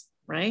books,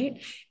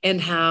 right?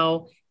 And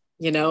how,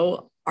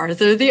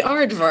 Arthur the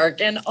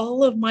Aardvark and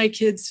all of my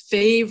kids'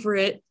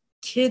 favorite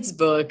kids'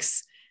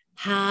 books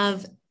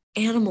have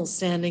animals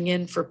standing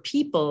in for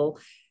people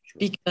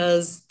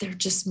because they're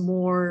just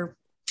more,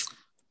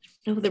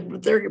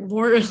 they're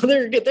more,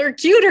 they're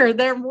cuter.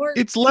 They're more.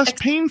 It's less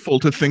painful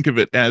to think of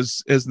it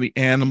as the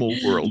animal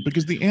world,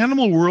 because the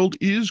animal world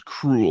is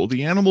cruel.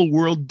 The animal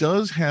world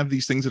does have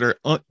these things that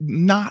are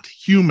not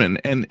human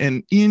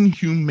and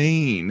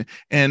inhumane,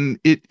 and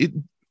it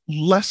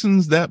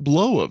lessens that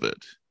blow of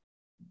it.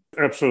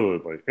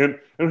 Absolutely. And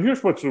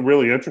here's what's the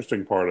really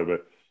interesting part of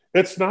it.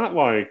 It's not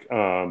like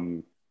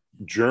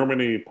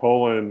Germany,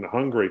 Poland,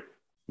 Hungary.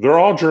 They're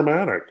all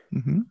Germanic.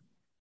 Mm-hmm.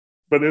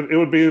 But it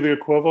would be the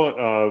equivalent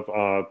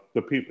of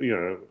the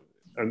people,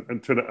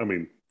 and today, I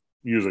mean,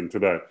 using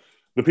today,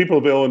 the people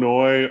of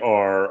Illinois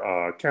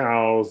are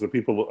cows, the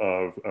people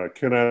of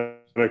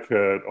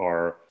Connecticut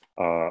are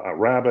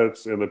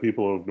rabbits, and the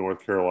people of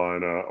North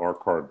Carolina are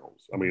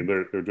cardinals. I mean,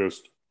 they're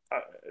just,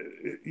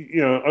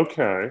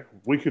 okay,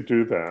 we could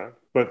do that,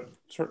 but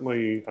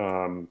certainly.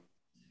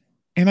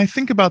 And I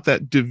think about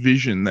that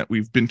division that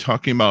we've been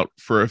talking about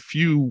for a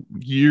few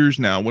years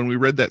now, when we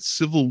read that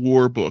Civil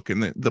War book,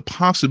 and the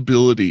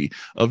possibility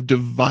of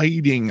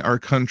dividing our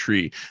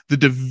country, the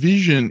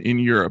division in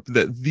Europe,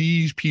 that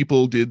these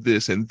people did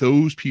this and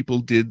those people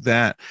did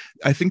that.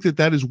 I think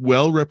that is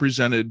well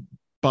represented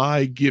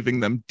by giving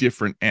them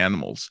different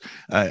animals.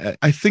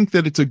 I think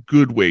that it's a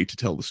good way to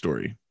tell the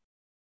story.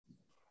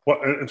 Well,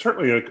 and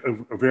certainly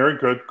a very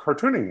good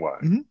cartooning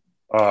way.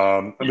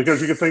 Mm-hmm.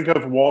 Because you could think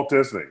of Walt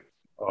Disney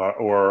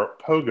or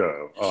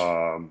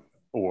Pogo,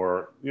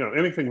 or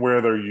anything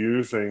where they're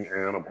using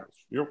animals.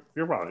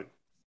 You're right.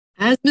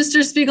 As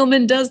Mr.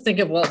 Spiegelman does think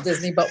of Walt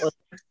Disney, but with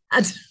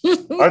That's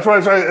why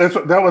I say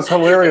that was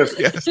hilarious.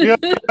 Yes.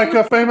 Like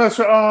a famous,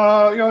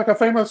 like a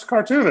famous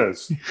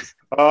cartoonist.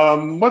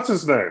 What's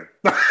his name?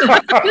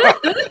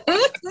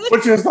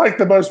 Which is like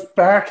the most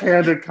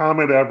backhanded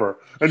comment ever.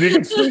 And you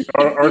can see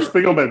our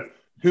Spiegelman,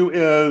 who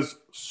is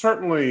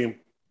certainly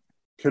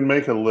can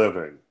make a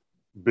living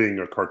being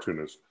a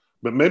cartoonist,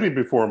 but maybe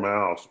before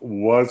Mouse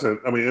wasn't.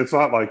 I mean, it's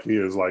not like he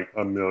is like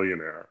a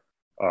millionaire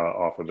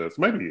off of this.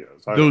 Maybe he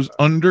is. Those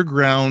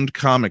underground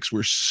comics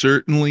were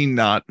certainly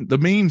not the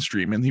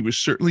mainstream, and he was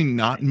certainly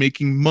not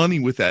making money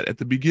with that at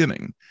the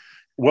beginning.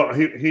 Well,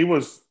 he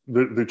was,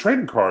 the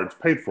trading cards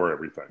paid for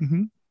everything.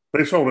 Mm-hmm.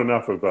 They sold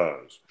enough of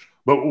those.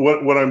 But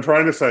what I'm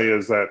trying to say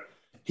is that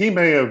he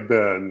may have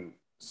been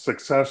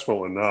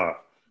successful enough,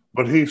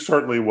 but he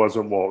certainly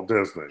wasn't Walt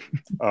Disney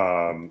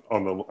on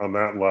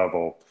that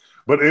level.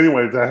 But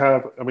anyway, to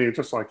have, I mean,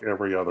 just like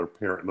every other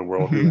parent in the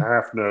world who Mhm.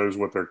 half knows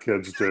what their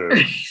kids do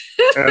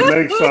and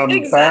make some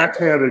Exactly.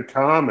 backhanded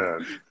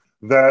comment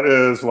that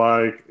is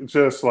like,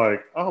 just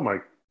like, oh my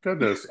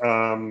goodness,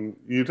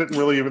 you didn't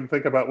really even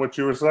think about what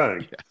you were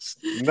saying. Yes.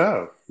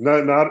 No,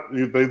 not,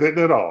 they didn't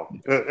at all.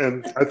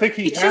 And I think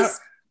he It had,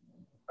 just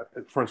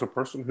for as a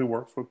person who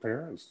works with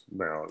parents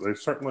now, they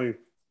certainly,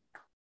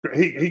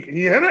 he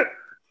hit it.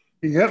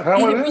 He hit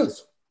how and it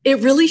is. it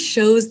really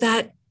shows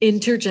that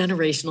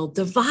intergenerational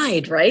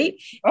divide, right?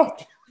 Oh,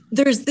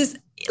 There's this,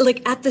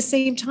 like, at the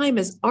same time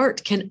as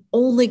Art can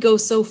only go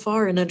so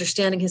far in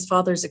understanding his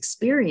father's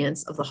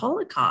experience of the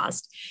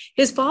Holocaust,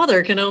 his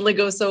father can only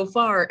go so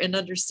far in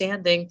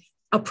understanding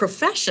a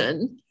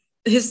profession,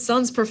 his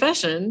son's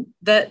profession,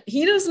 that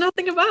he knows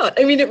nothing about.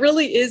 I mean, it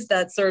really is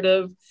that sort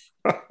of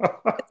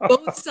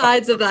both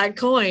sides of that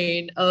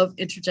coin of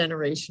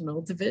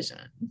intergenerational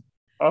division.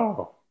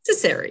 oh,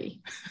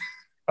 Necessary.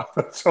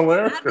 that's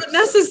hilarious. Sad, but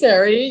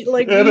necessary.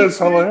 Like, It is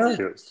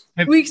hilarious.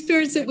 we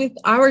experience it with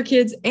our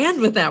kids and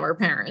with our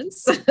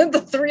parents.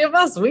 The three of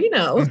us, we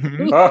know.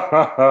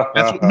 Mhm.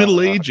 That's what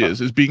middle age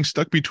is being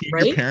stuck between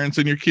your Right? parents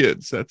and your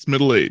kids. That's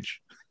middle age.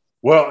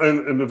 Well,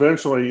 and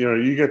eventually,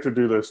 you get to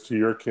do this to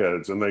your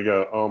kids, and they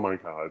go, "Oh my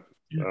God!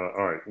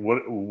 All right,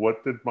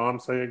 what did Mom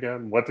say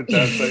again? What did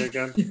Dad say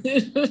again?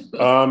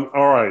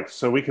 All right,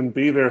 so we can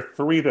be there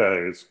 3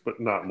 days, but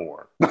not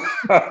more."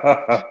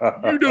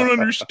 You don't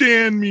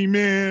understand me,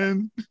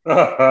 man.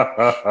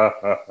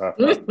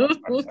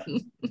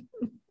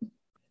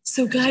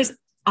 So, guys,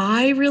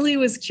 I really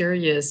was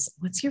curious.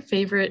 What's your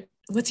favorite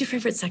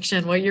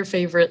section? What are your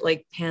favorite,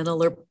 like,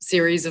 panel or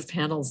series of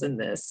panels in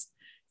this?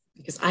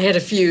 Because I had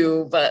a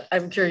few, but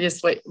I'm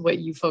curious what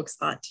you folks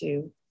thought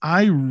too.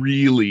 I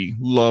really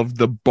love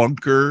the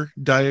bunker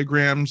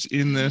diagrams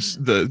in this,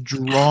 the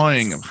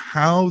drawing of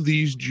how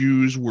these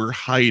Jews were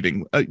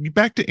hiding.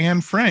 Back to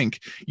Anne Frank,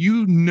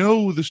 you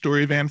know the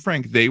story of Anne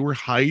Frank. They were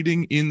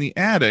hiding in the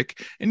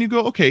attic, and you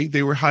go, okay,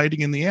 they were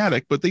hiding in the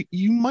attic, but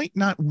you might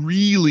not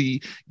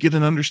really get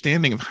an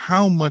understanding of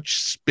how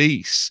much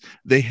space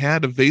they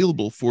had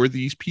available for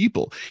these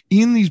people.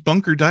 In these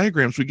bunker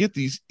diagrams, we get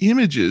these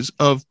images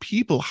of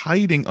people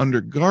hiding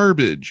under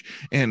garbage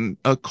and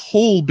a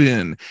coal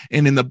bin,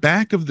 and in the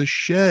back of the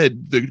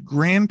shed, the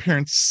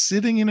grandparents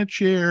sitting in a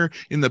chair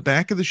in the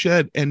back of the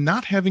shed and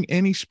not having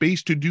any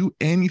space to do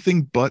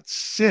anything but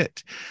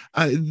sit.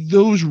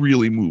 Those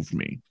really moved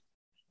me.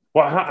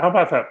 Well, how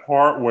about that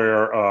part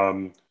where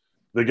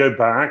they go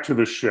back to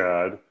the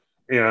shed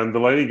and the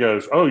lady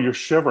goes, "Oh, you're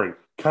shivering.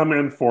 Come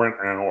in for an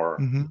hour.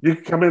 Mhm. You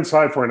can come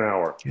inside for an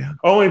hour, Yeah.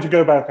 only to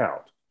go back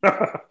out."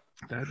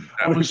 That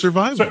I mean, was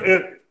survival.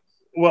 So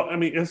well, I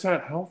mean, is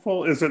that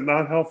helpful? Is it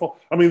not helpful?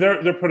 I mean,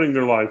 they're putting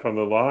their life on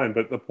the line,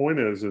 but the point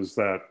is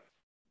that,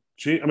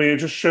 gee, I mean, it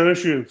just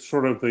shows you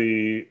sort of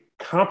the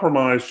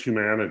compromised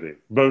humanity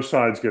both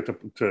sides get to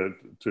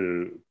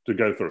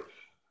go through.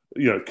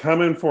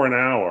 Come in for an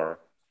hour,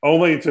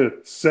 only to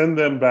send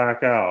them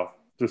back out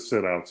to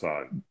sit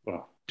outside.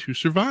 Oh. To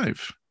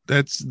survive.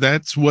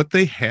 That's what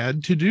they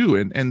had to do,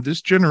 and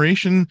this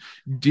generation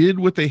did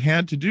what they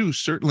had to do.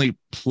 Certainly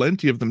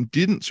plenty of them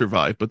didn't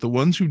survive, but the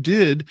ones who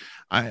did,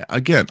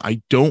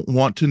 I don't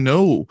want to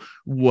know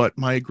what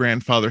my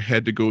grandfather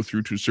had to go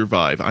through to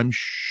survive. I'm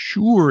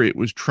sure it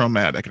was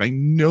traumatic. I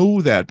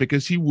know that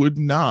because he would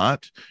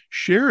not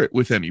share it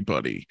with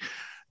anybody.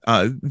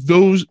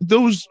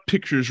 Those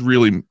pictures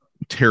really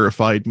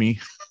terrified me.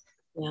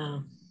 Yeah.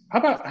 How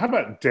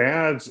about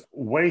Dad's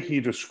way he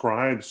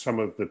describes some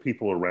of the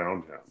people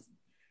around him,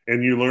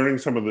 and you learning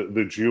some of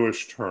the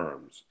Jewish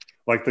terms,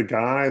 like the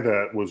guy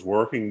that was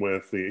working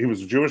with he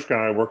was a Jewish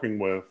guy working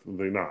with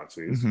the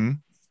Nazis, Mm-hmm.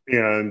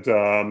 and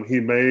he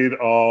made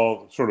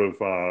all sort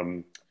of, I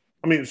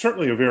mean,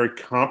 certainly a very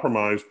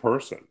compromised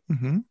person,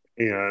 Mm-hmm.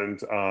 and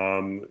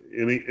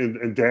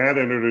Dad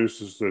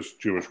introduces this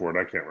Jewish word.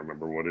 I can't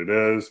remember what it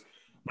is,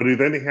 but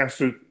then he has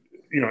to,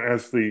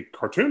 as the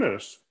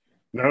cartoonist.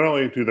 Not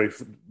only do they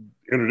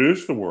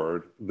introduce the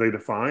word, they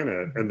define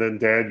it, and then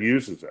Dad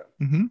uses it.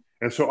 Mm-hmm.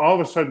 And so all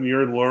of a sudden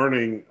you're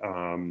learning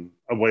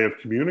a way of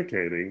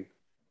communicating,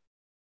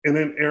 and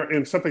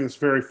in something that's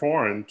very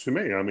foreign to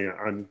me. I mean,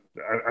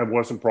 I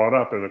wasn't brought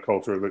up in a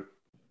culture that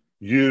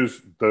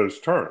used those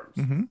terms.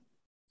 Mm-hmm.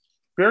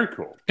 Very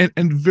cool.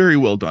 And very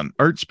well done.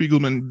 Art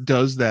Spiegelman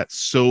does that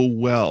so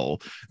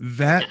well.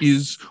 That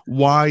is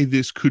why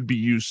this could be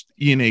used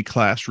in a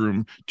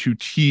classroom to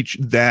teach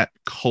that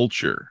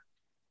culture.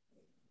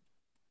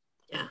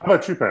 Yeah. How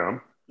about you, Pam?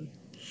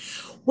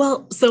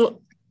 Well, so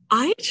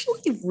I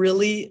actually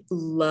really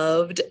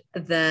loved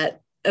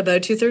that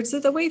about 2/3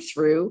 of the way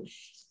through,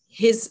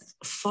 his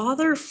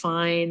father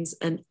finds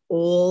an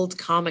old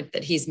comic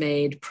that he's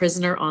made,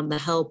 Prisoner on the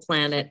Hell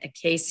Planet, A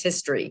Case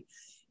History.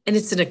 And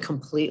it's in a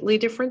completely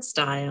different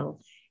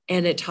style.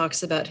 And it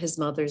talks about his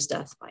mother's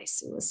death by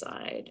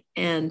suicide.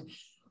 And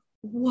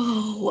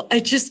whoa,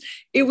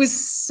 it was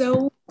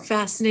so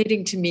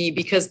fascinating to me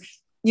because,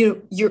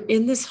 you're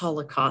in this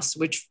Holocaust,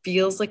 which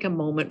feels like a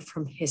moment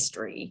from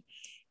history.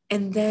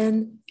 And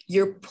then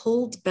you're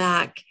pulled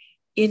back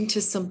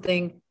into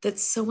something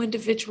that's so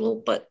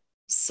individual, but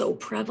so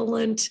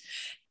prevalent.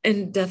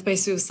 And death by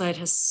suicide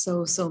has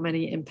so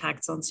many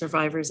impacts on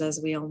survivors, as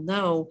we all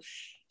know.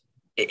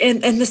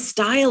 And the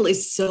style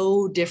is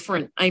so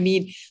different. I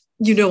mean,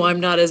 I'm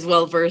not as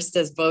well versed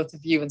as both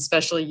of you, and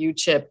especially you,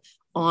 Chip,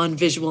 on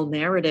visual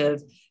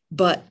narrative,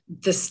 but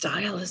the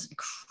style is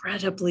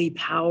incredibly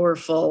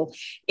powerful.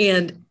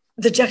 And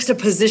the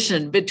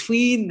juxtaposition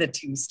between the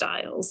two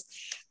styles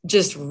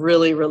just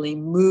really, really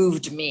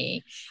moved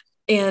me.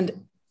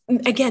 And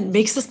again,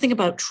 makes us think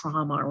about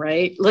trauma,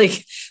 right?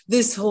 Like,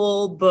 this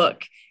whole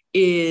book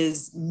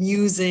is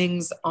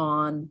musings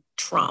on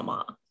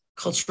trauma,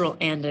 cultural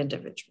and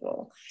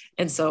individual.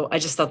 And so I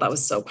just thought that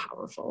was so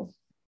powerful.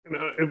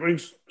 It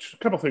brings a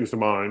couple things to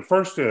mind.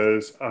 First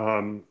is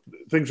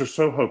things are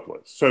so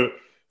hopeless. So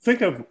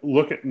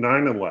look at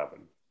 9/11,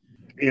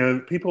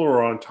 and people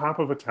are on top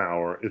of a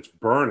tower, it's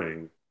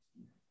burning,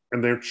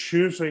 and they're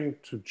choosing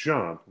to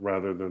jump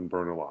rather than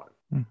burn alive.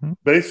 Mm-hmm.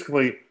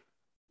 Basically,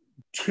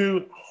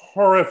 two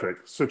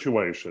horrific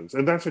situations.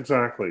 And that's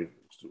exactly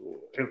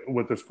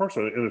with this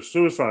person in a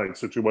suicide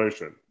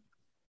situation.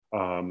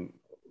 They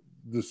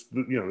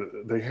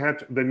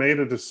made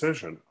a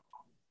decision.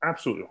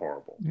 Absolutely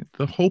horrible.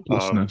 The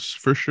hopelessness,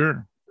 for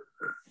sure.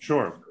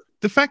 Sure.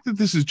 The fact that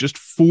this is just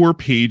 4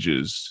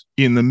 pages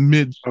in the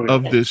midst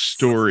of this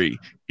story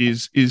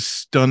is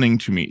stunning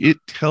to me. It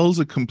tells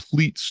a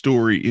complete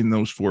story in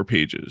those 4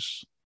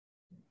 pages.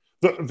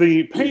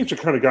 The page that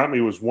kind of got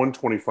me was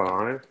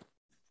 125.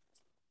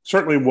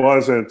 Certainly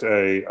wasn't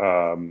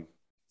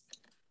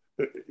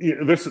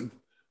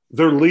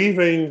they're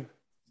leaving,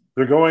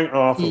 they're going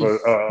off of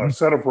a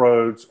set of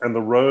roads, and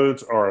the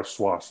roads are a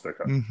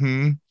swastika.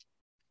 Mm-hmm.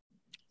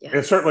 Yes.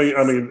 And certainly,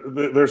 I mean,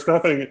 there's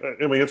nothing,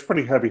 I mean, it's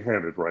pretty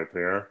heavy-handed right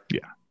there.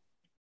 Yeah.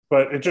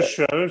 But it just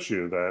shows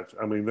you that,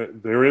 I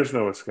mean, there is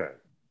no escape.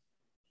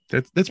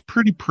 That's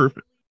pretty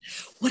perfect.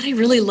 What I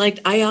really liked,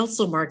 I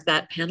also marked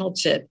that panel,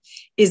 Chip,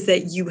 is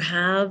that you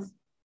have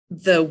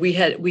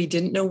we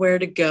didn't know where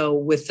to go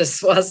with the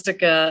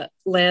swastika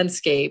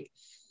landscape.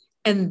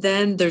 And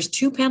then there's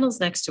 2 panels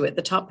next to it.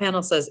 The top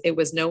panel says it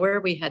was nowhere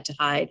we had to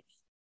hide.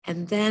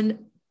 And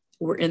then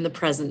we're in the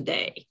present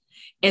day.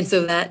 And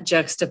so that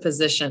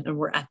juxtaposition, and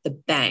we're at the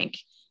bank.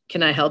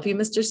 Can I help you,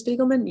 Mr.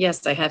 Spiegelman?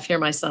 Yes, I have here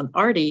my son,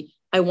 Artie.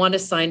 I want to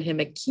sign him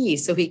a key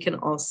so he can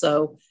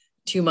also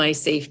to my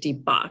safety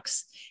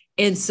box.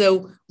 And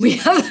so we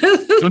have.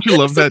 Don't you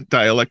love that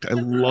dialect? I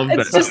love that.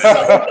 It's just so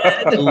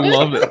good. I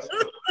love it.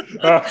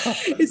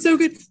 It's so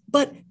good.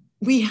 But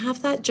we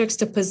have that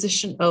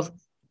juxtaposition of,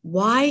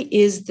 why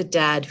is the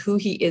dad who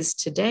he is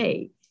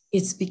today?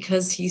 It's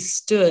because he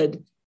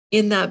stood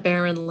in that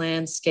barren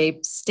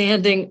landscape,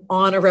 standing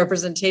on a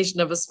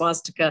representation of a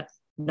swastika,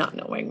 not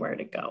knowing where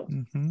to go.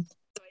 Mm-hmm.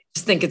 I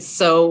just think it's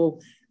so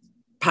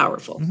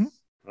powerful. Mm-hmm.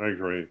 I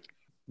agree.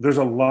 There's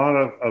a lot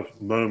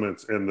of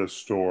moments in this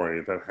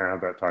story that have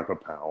that type of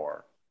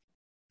power.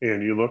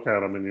 And you look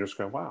at them and you just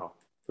go, wow,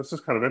 this is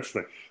kind of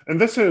interesting. And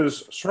this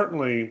is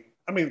certainly,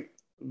 I mean,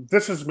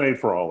 this is made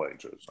for all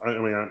ages. I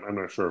mean, I'm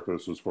not sure if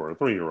this is for a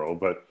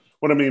 3-year-old, but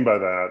what I mean by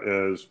that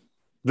is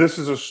this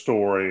is a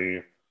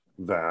story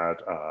that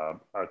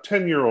a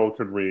 10-year-old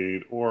could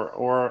read,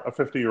 or a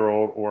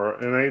 50-year-old, or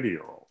an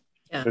 80-year-old.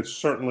 Yeah. It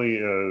certainly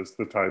is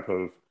the type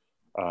of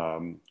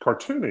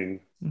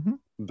cartooning Mm-hmm.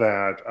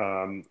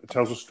 that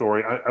tells a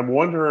story. I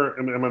wonder,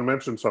 I'm going to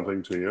mention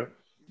something to you.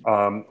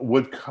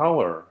 Would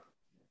color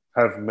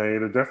have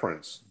made a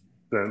difference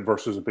then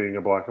versus it being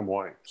a black and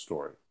white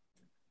story?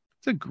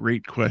 It's a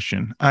great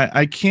question.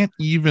 I can't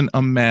even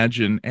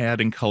imagine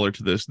adding color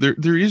to this.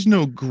 There is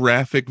no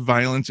graphic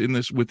violence in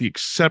this, with the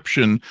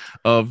exception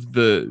of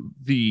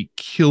the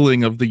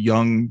killing of the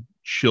young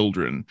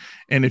children.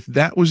 And if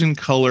that was in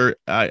color,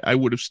 I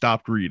would have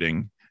stopped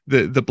reading.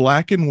 The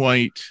black and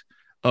white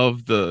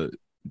of the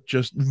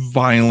just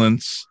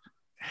violence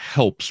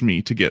helps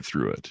me to get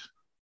through it.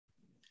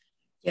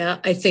 Yeah,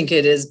 I think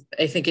it is.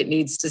 I think it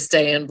needs to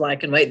stay in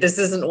black and white. This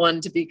isn't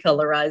one to be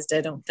colorized,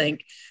 I don't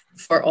think,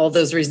 for all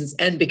those reasons.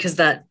 And because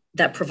that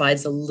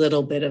provides a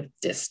little bit of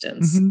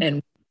distance, Mm-hmm. and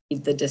we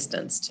need the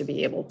distance to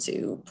be able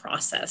to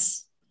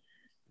process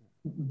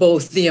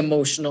both the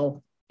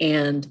emotional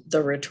and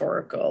the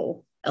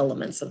rhetorical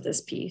elements of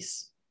this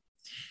piece.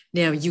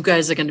 Now, you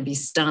guys are going to be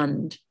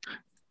stunned,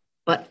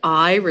 but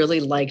I really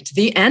liked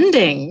the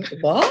ending.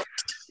 What?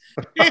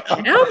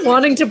 I'm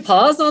wanting to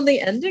pause on the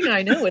ending.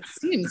 I know it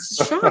seems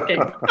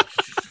shocking,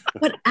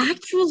 but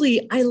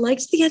actually I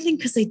liked the ending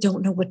because I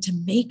don't know what to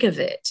make of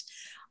it.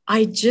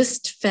 I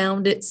just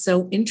found it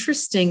so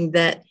interesting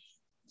that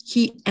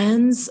he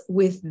ends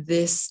with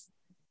this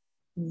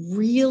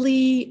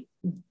really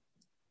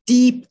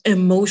deep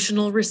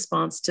emotional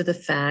response to the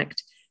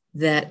fact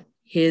that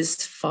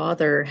his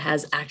father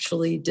has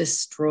actually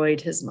destroyed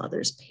his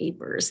mother's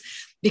papers,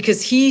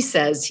 because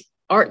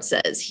Art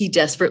says he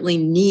desperately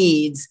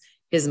needs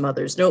his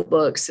mother's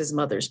notebooks, his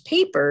mother's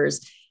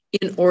papers,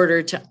 in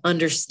order to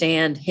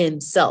understand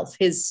himself,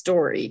 his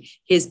story,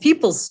 his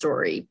people's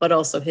story, but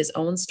also his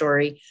own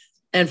story.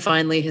 And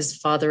finally, his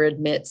father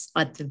admits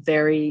at the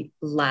very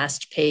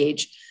last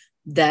page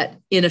that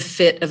in a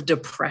fit of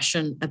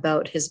depression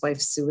about his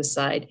wife's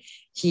suicide,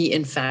 he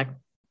in fact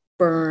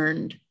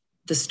burned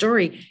the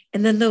story.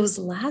 And then those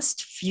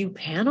last few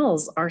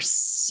panels are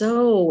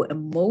so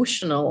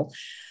emotional.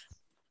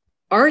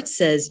 Art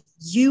says,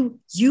 you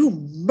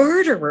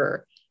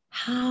murderer,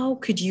 how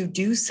could you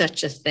do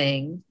such a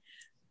thing?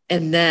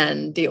 And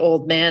then the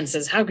old man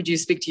says, how could you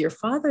speak to your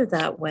father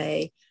that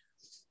way?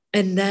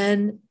 And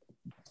then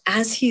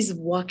as he's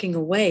walking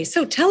away,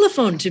 so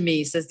telephone to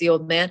me, says the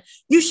old man.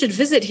 You should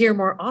visit here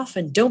more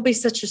often. Don't be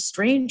such a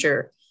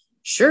stranger.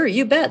 Sure,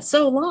 you bet.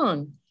 So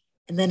long.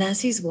 And then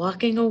as he's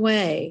walking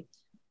away,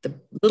 the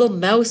little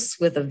mouse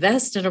with a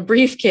vest and a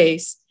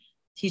briefcase,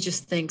 he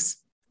just thinks,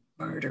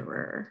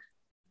 murderer.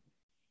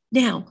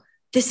 Now,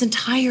 this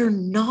entire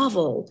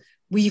novel,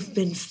 we've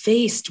been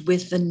faced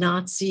with the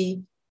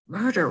Nazi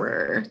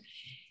murderer.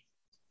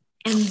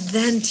 And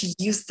then to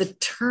use the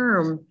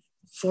term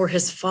for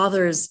his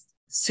father's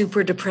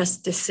super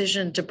depressed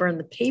decision to burn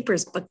the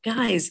papers. But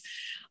guys,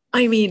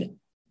 I mean,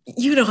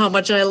 you know how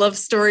much I love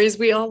stories.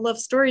 We all love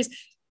stories.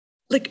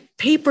 Like,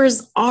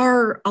 papers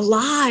are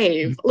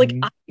alive. Like,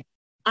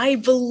 I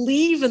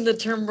believe in the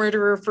term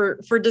murderer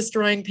for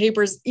destroying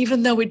papers,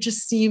 even though it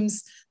just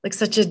seems like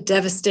such a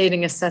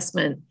devastating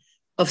assessment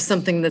of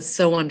something that's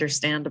so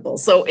understandable.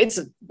 So it's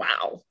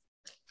wow.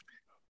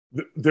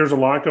 There's a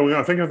lot going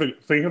on. Think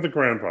of the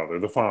grandfather,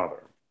 the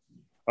father.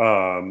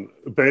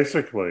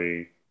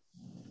 Basically,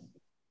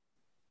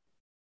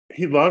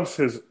 he loves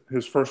his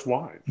first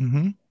wife.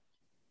 Mm-hmm.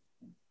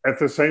 At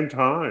the same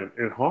time,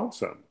 it haunts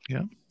him.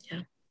 Yeah.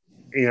 Yeah.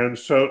 And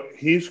so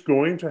he's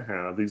going to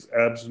have these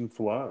ebbs and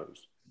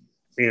flows.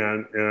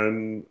 And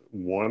in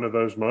one of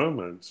those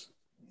moments,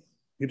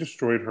 he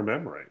destroyed her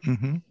memory.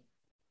 Mm-hmm.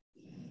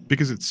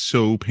 Because it's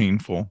so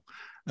painful.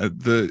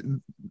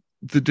 The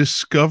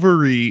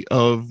discovery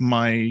of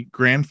my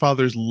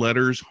grandfather's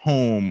letters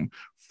home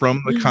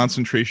from the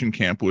concentration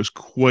camp was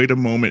quite a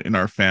moment in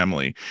our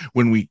family.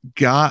 When we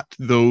got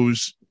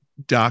those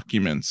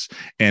documents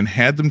and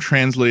had them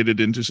translated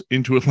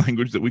into a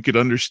language that we could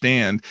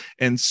understand,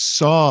 and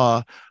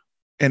saw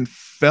and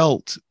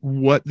felt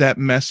what that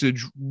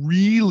message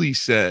really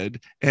said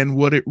and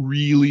what it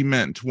really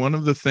meant. One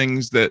of the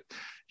things that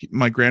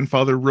my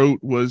grandfather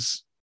wrote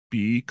was,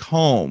 be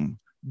calm,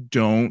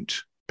 don't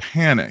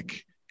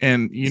panic.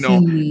 And, you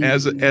know,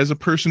 as a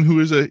person who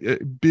is a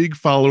big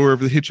follower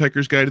of the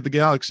Hitchhiker's Guide to the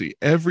Galaxy,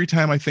 every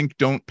time I think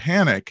don't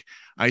panic,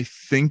 I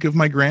think of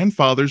my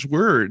grandfather's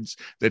words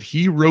that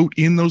he wrote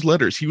in those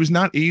letters. He was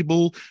not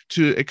able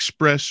to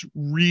express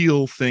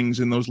real things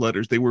in those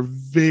letters. They were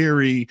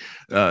very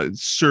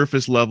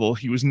surface level.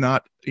 He was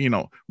not,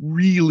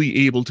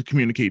 really able to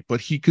communicate,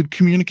 but he could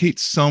communicate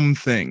some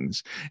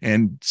things,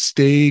 and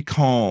stay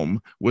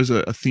calm was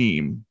a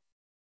theme.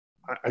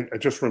 I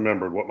just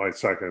remembered what my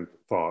second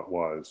thought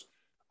was,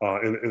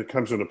 and it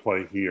comes into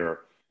play here.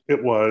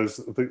 It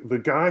was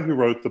the guy who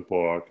wrote the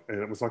book,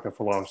 and it was like a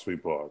philosophy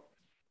book,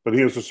 but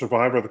he was a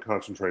survivor of the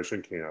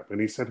concentration camp,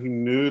 and he said he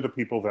knew the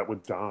people that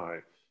would die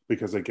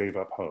because they gave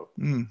up hope.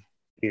 And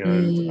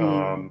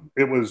and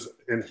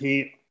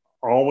he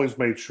always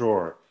made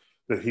sure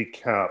that he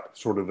kept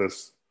sort of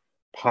this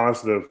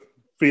positive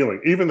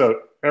feeling, even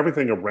though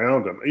everything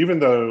around him, even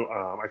though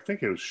I think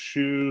his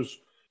shoes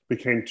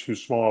became too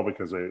small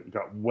because they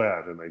got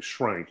wet and they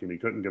shrank and he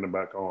couldn't get them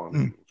back on.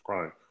 He was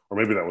crying. Or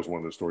maybe that was one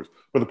of the stories.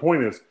 But the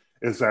point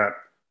is that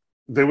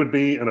they would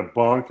be in a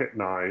bunk at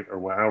night or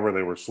wherever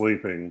they were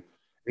sleeping,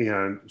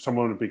 and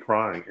someone would be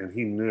crying, and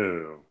he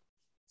knew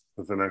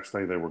that the next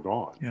day they were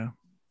gone. Yeah.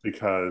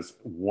 Because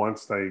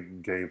once they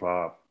gave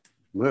up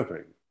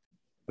living,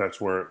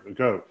 that's where it would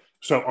go.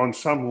 So on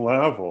some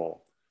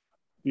level,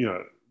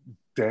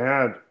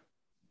 Dad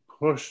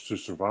pushed to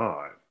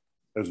survive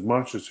as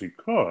much as he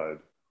could,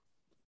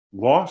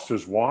 lost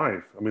his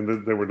wife. I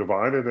mean, they were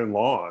divided and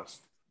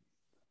lost,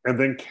 and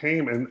then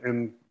came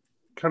and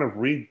kind of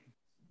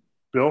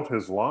rebuilt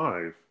his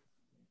life.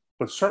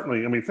 But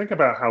certainly, I mean, think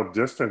about how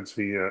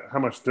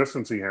much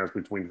distance he has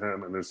between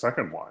him and his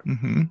second wife.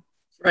 Mm-hmm.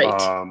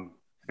 Right.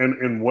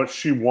 And what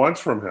she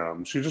wants from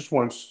him, she just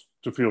wants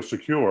to feel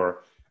secure,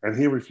 and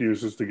he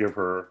refuses to give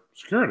her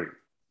security.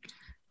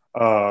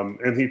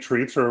 And he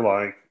treats her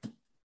like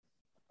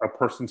a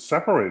person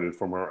separated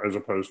from her as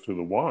opposed to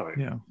the wife.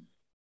 Yeah.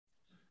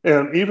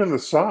 And even the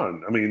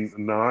son, I mean,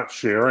 not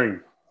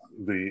sharing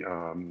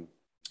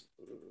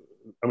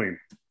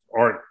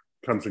Art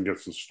comes and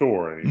gets the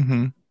story,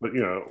 but,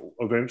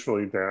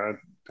 eventually Dad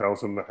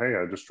tells him that, hey,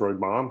 I destroyed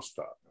Mom's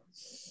stuff.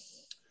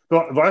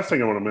 The last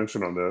thing I want to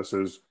mention on this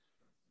is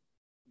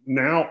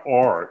now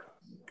Art,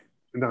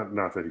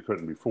 not that he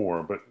couldn't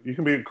before, but you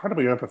can be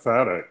incredibly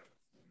empathetic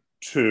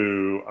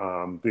to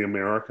the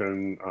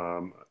African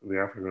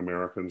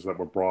Americans that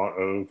were brought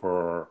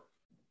over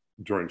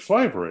during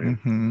slavery.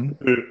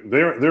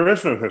 There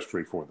is no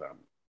history for them.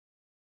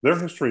 Their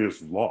history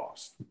is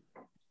lost.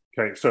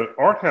 Okay, so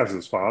Art has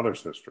his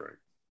father's history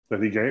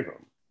that he gave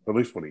him, at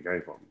least what he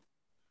gave him.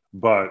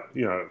 But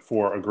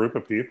for a group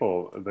of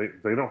people,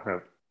 they don't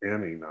have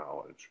any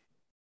knowledge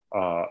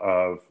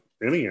of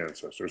any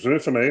ancestors. And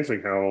it's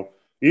amazing how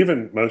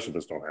even most of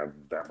us don't have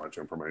that much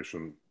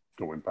information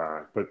going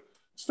back, but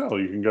still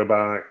you can go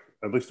back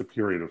at least a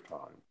period of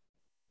time.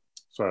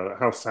 So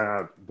how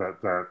sad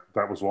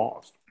that was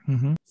lost.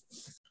 Mm-hmm.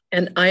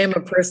 And I am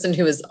a person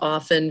who has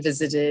often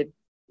visited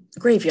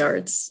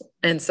graveyards.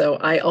 And so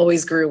I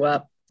always grew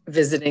up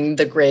visiting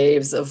the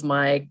graves of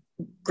my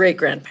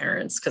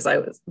great-grandparents because I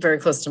was very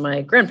close to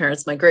my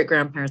grandparents, my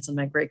great-grandparents, and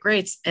my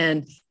great-greats,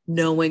 and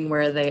knowing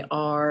where they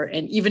are.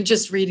 And even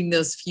just reading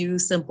those few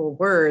simple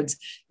words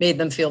made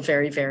them feel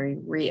very, very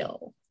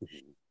real.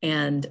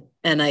 And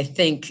I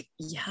think,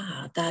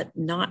 yeah, that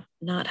not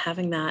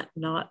having that,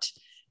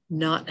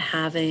 not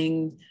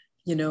having,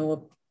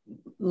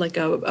 like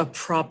a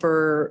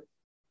proper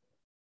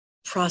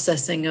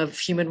processing of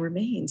human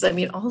remains. I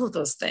mean, all of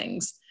those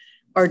things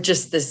are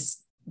just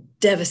this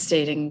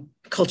devastating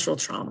cultural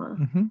trauma.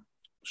 Mm-hmm.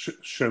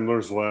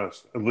 Schindler's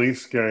List at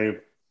least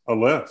gave a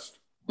list.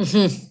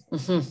 Mm-hmm.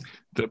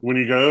 Mm-hmm. When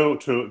you go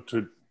to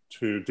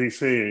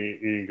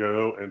DC, you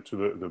go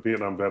into the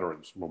Vietnam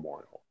Veterans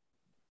Memorial,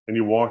 and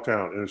you walk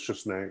down, and it's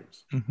just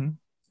names. Mm-hmm.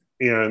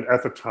 And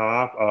at the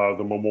top of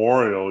the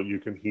memorial, you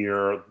can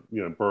hear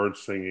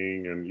birds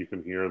singing, and you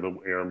can hear the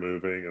air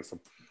moving, and stuff.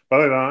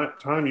 By the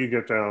time you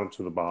get down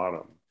to the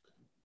bottom,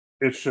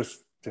 it's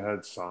just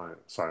dead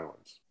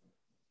silence.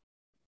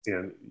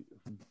 And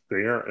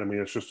there, I mean,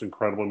 it's just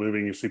incredibly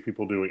moving. You see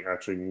people doing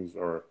etchings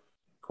or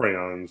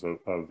crayons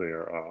of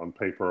their on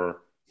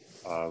paper,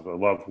 the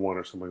loved one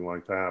or something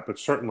like that. But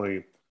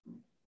certainly,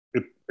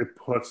 it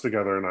puts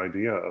together an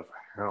idea of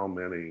how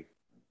many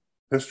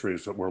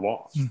histories that were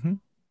lost. Mm-hmm.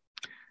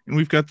 And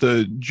we've got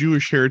the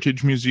Jewish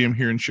Heritage Museum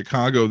here in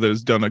Chicago that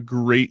has done a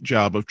great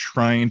job of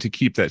trying to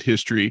keep that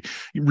history,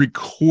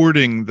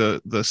 recording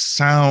the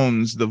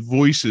sounds, the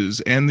voices,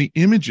 and the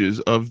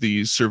images of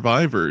these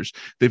survivors.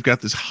 They've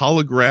got this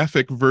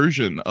holographic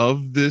version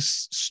of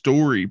this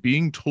story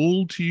being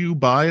told to you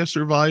by a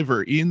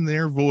survivor in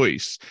their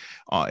voice.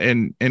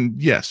 And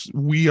yes,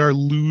 we are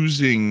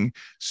losing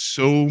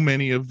so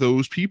many of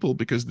those people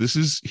because this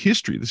is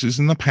history. This is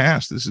in the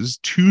past. This is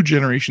 2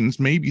 generations,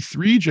 maybe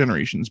 3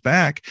 generations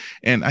back.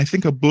 And I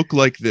think a book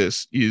like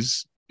this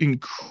is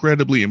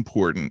incredibly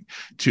important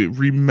to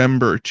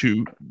remember,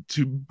 to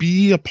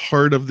be a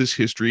part of this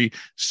history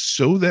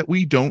so that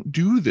we don't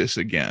do this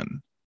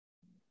again.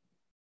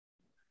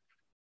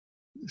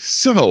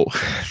 So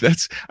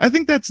I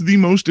think that's the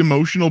most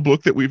emotional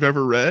book that we've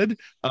ever read.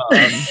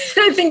 I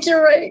think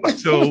you're right.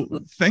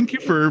 So thank you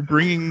for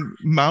bringing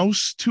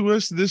Mouse to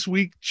us this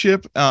week,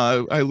 Chip.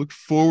 I look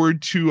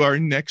forward to our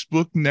next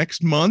book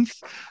next month.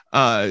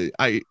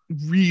 I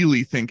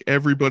really think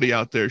everybody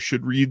out there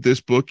should read this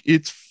book.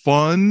 It's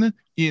fun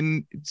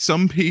in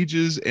some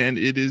pages and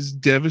it is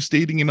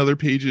devastating in other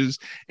pages,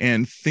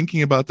 and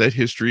thinking about that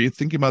history,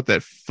 thinking about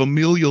that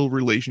familial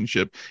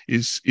relationship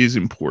is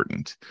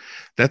important.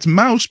 That's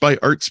Mouse by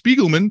Art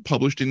Spiegelman,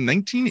 published in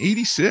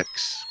 1986.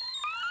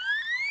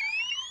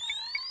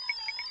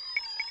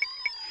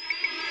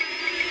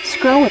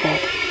 Scroll with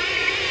it.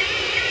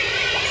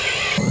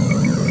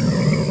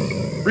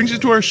 Brings us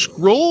to our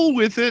scroll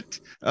with it.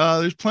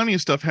 There's plenty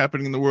of stuff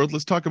happening in the world.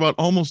 Let's talk about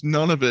almost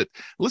none of it.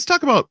 Let's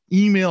talk about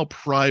email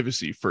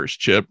privacy first,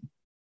 Chip.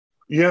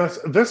 Yes,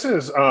 this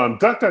is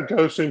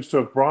DuckDuckGo seems to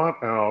have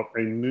brought out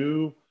a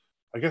new,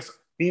 I guess,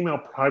 email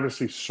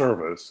privacy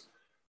service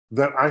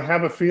that I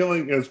have a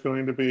feeling is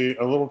going to be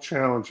a little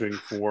challenging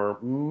for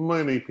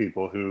many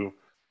people who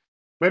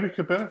maybe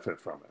could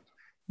benefit from it.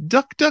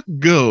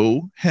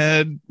 DuckDuckGo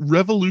had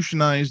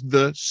revolutionized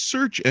the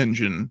search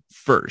engine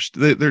first.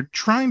 They're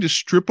trying to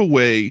strip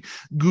away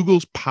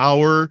Google's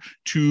power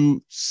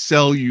to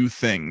sell you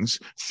things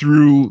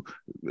through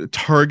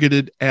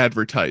targeted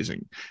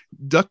advertising.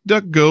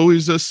 DuckDuckGo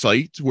is a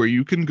site where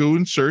you can go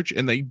and search,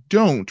 and they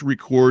don't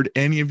record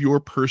any of your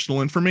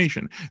personal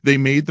information. They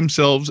made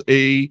themselves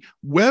a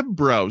web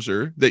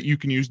browser that you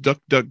can use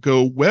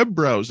DuckDuckGo web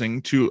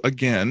browsing to,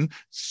 again,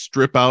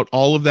 strip out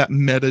all of that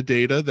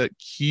metadata that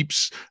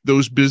keeps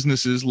those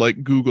businesses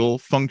like Google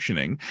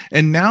functioning.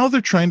 And now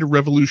they're trying to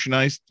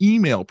revolutionize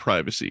email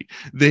privacy.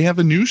 They have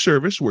a new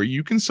service where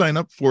you can sign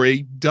up for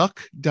a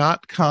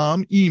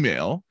duck.com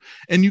email,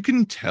 and you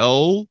can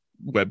tell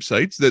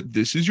websites that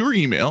this is your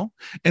email.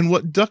 And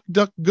what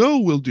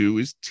DuckDuckGo will do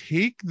is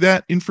take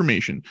that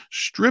information,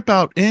 strip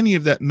out any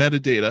of that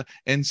metadata,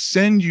 and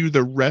send you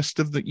the rest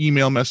of the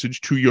email message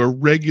to your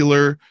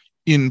regular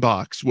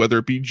inbox, whether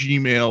it be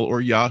Gmail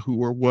or Yahoo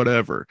or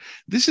whatever.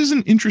 This is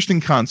an interesting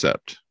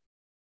concept.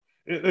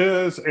 It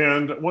is.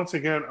 And once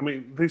again, I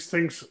mean, these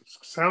things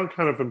sound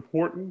kind of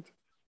important,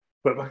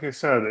 but like I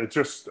said, it's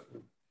going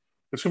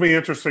to be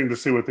interesting to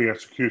see what the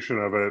execution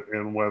of it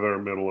and whether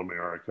middle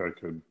America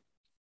can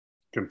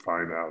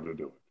find out to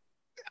do it.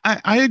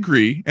 I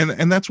agree.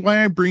 And that's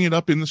why I bring it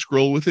up in the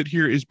scroll with it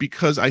here, is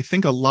because I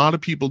think a lot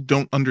of people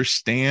don't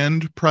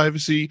understand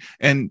privacy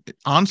and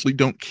honestly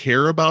don't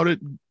care about it.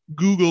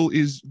 Google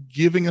is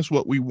giving us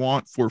what we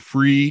want for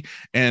free,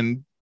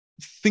 and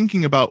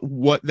thinking about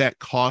what that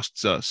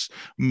costs us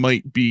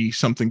might be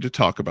something to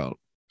talk about.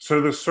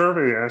 So the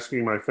survey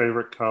asking my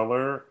favorite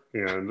color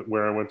and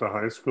where I went to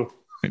high school.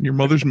 And your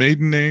mother's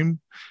maiden name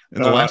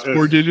and the last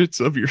four digits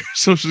of your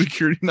social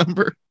security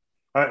number.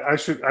 I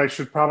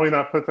should probably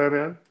not put that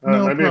in.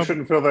 No, maybe I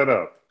shouldn't fill that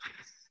up.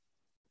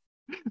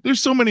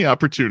 There's so many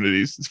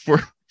opportunities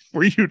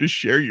for you to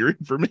share your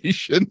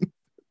information.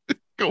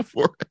 Go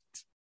for it.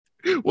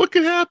 What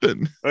could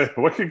happen? Hey,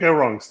 what could go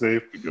wrong,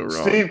 Steve? Go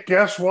wrong. Steve,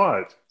 guess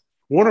what?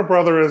 Warner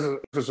Brothers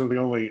isn't the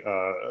only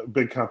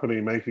big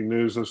company making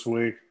news this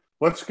week.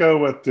 Let's go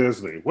with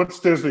Disney.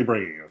 What's Disney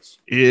bringing us?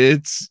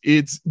 It's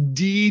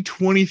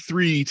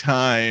D23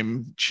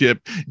 time,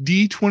 Chip.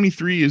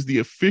 D23 is the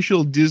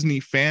official Disney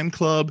fan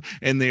club,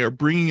 and they are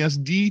bringing us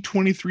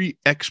D23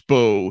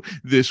 Expo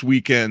this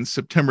weekend,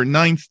 September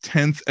 9th,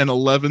 10th, and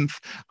 11th.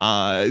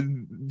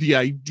 The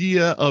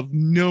idea of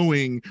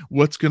knowing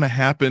what's going to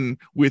happen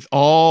with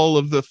all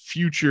of the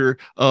future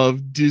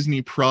of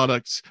Disney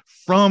products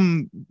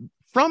from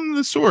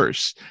the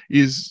source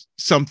is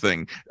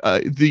something.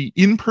 The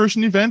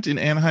in-person event in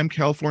Anaheim,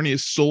 California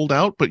is sold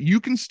out, but you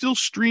can still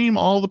stream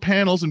all the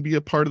panels and be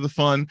a part of the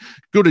fun.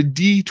 Go to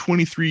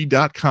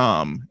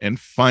d23.com and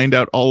find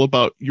out all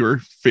about your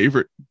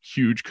favorite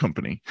huge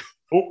company.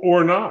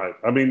 Or not.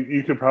 I mean,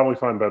 you could probably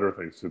find better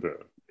things to do.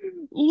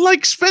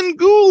 Like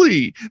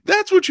Svengoolie.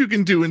 That's what you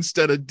can do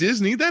instead of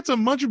Disney. That's a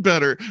much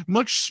better,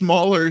 much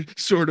smaller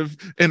sort of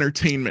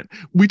entertainment.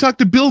 We talked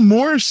to Bill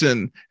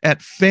Morrison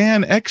at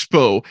Fan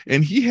Expo,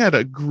 and he had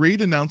a great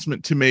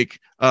announcement to make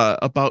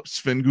about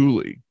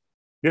Svengoolie.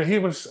 Yeah, he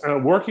was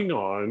working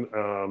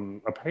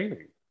on a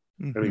painting.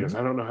 Mm-hmm. And he goes,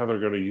 I don't know how they're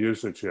going to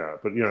use it yet.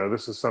 But,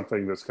 this is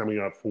something that's coming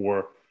up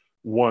for,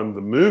 one,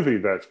 the movie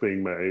that's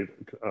being made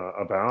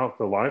about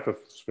the life of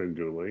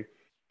Svengoolie.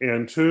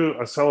 And two,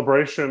 a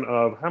celebration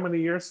of how many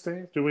years,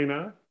 Steve? Do we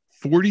know?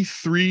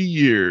 43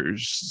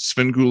 years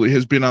Svengoolie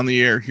has been on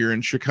the air here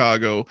in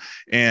Chicago,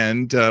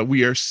 and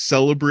we are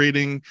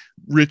celebrating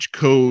Rich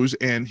Koz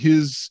and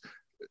his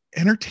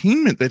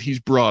entertainment that he's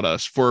brought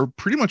us for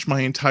pretty much my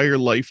entire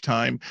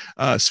lifetime.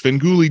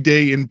 Svengoolie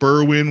Day in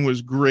Berwyn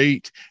was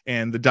great,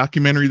 and the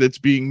documentary that's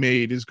being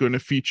made is going to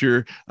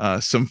feature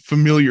some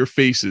familiar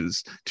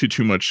faces to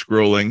Too Much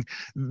Scrolling.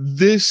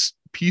 This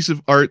piece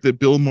of art that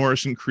Bill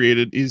Morrison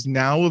created is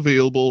now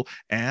available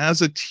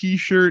as a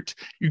t-shirt.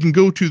 You can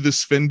go to the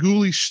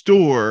Svengoolie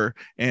store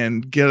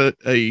and get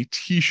a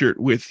t-shirt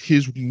with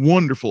his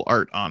wonderful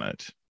art on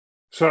it.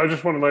 So I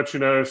just want to let you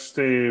know,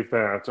 Steve,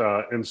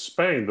 that in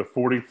Spain, the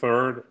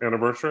 43rd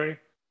anniversary,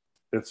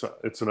 it's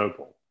an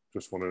opal.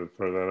 Just wanted to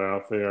throw that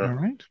out there. All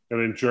right. And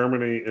in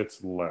Germany,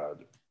 it's lead.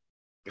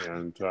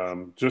 And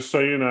just so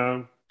you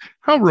know.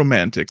 How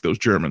romantic, those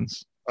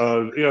Germans.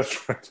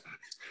 Yes, right.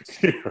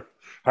 Here.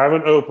 Have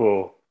an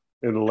opal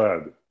in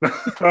lead.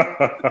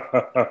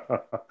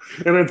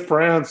 And in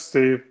France,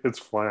 Steve, it's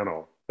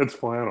flannel. It's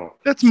flannel.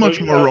 That's much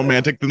more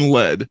romantic than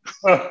lead.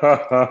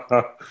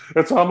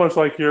 It's almost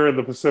like you're in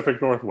the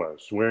Pacific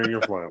Northwest wearing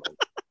your flannel.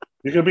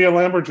 You can be a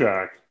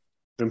lumberjack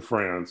in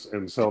France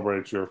and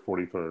celebrate your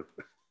 43rd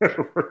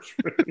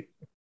anniversary.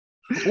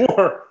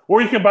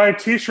 Or you can buy a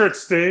t-shirt,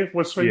 Steve,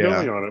 with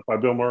Svengoolie on it by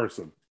Bill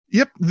Morrison.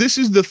 Yep, this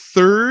is the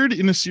third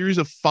in a series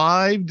of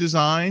 5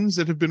 designs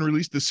that have been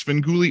released, the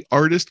Svengoolie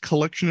Artist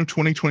Collection of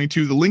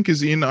 2022. The link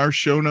is in our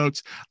show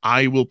notes.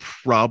 I will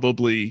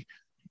probably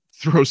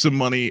throw some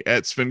money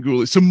at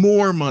Svengoolie, some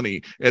more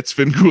money at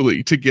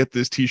Svengoolie to get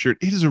this t-shirt.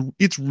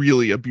 It's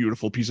really a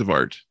beautiful piece of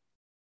art.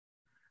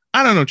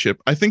 I don't know,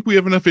 Chip. I think we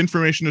have enough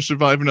information to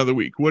survive another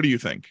week. What do you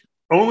think?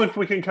 Only if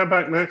we can come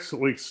back next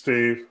week,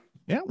 Steve.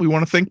 Yeah, we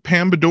want to thank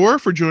Pam Bedore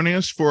for joining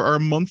us for our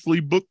monthly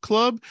book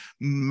club.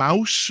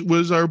 Mouse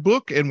was our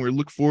book, and we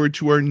look forward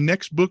to our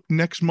next book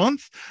next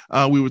month.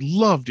 We would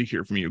love to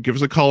hear from you. Give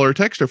us a call or a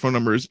text. Our phone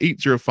number is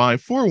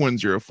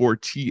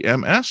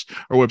 805-4104-TMS.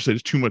 Our website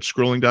is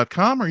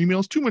toomuchscrolling.com. Our email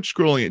is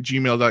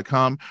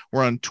toomuchscrolling@gmail.com.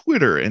 We're on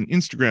Twitter and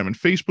Instagram and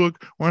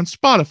Facebook. We're on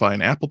Spotify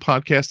and Apple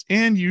Podcasts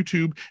and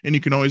YouTube. And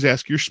you can always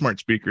ask your smart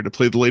speaker to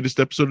play the latest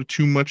episode of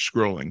Too Much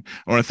Scrolling.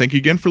 I want to thank you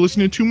again for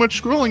listening to Too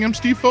Much Scrolling. I'm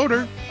Steve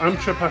Fodor. I'm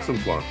Chip Hassenblock.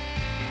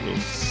 We'll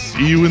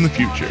see you in the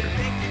future.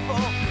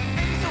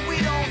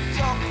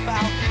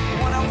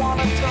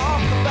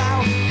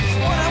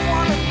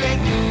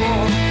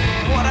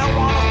 What I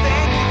want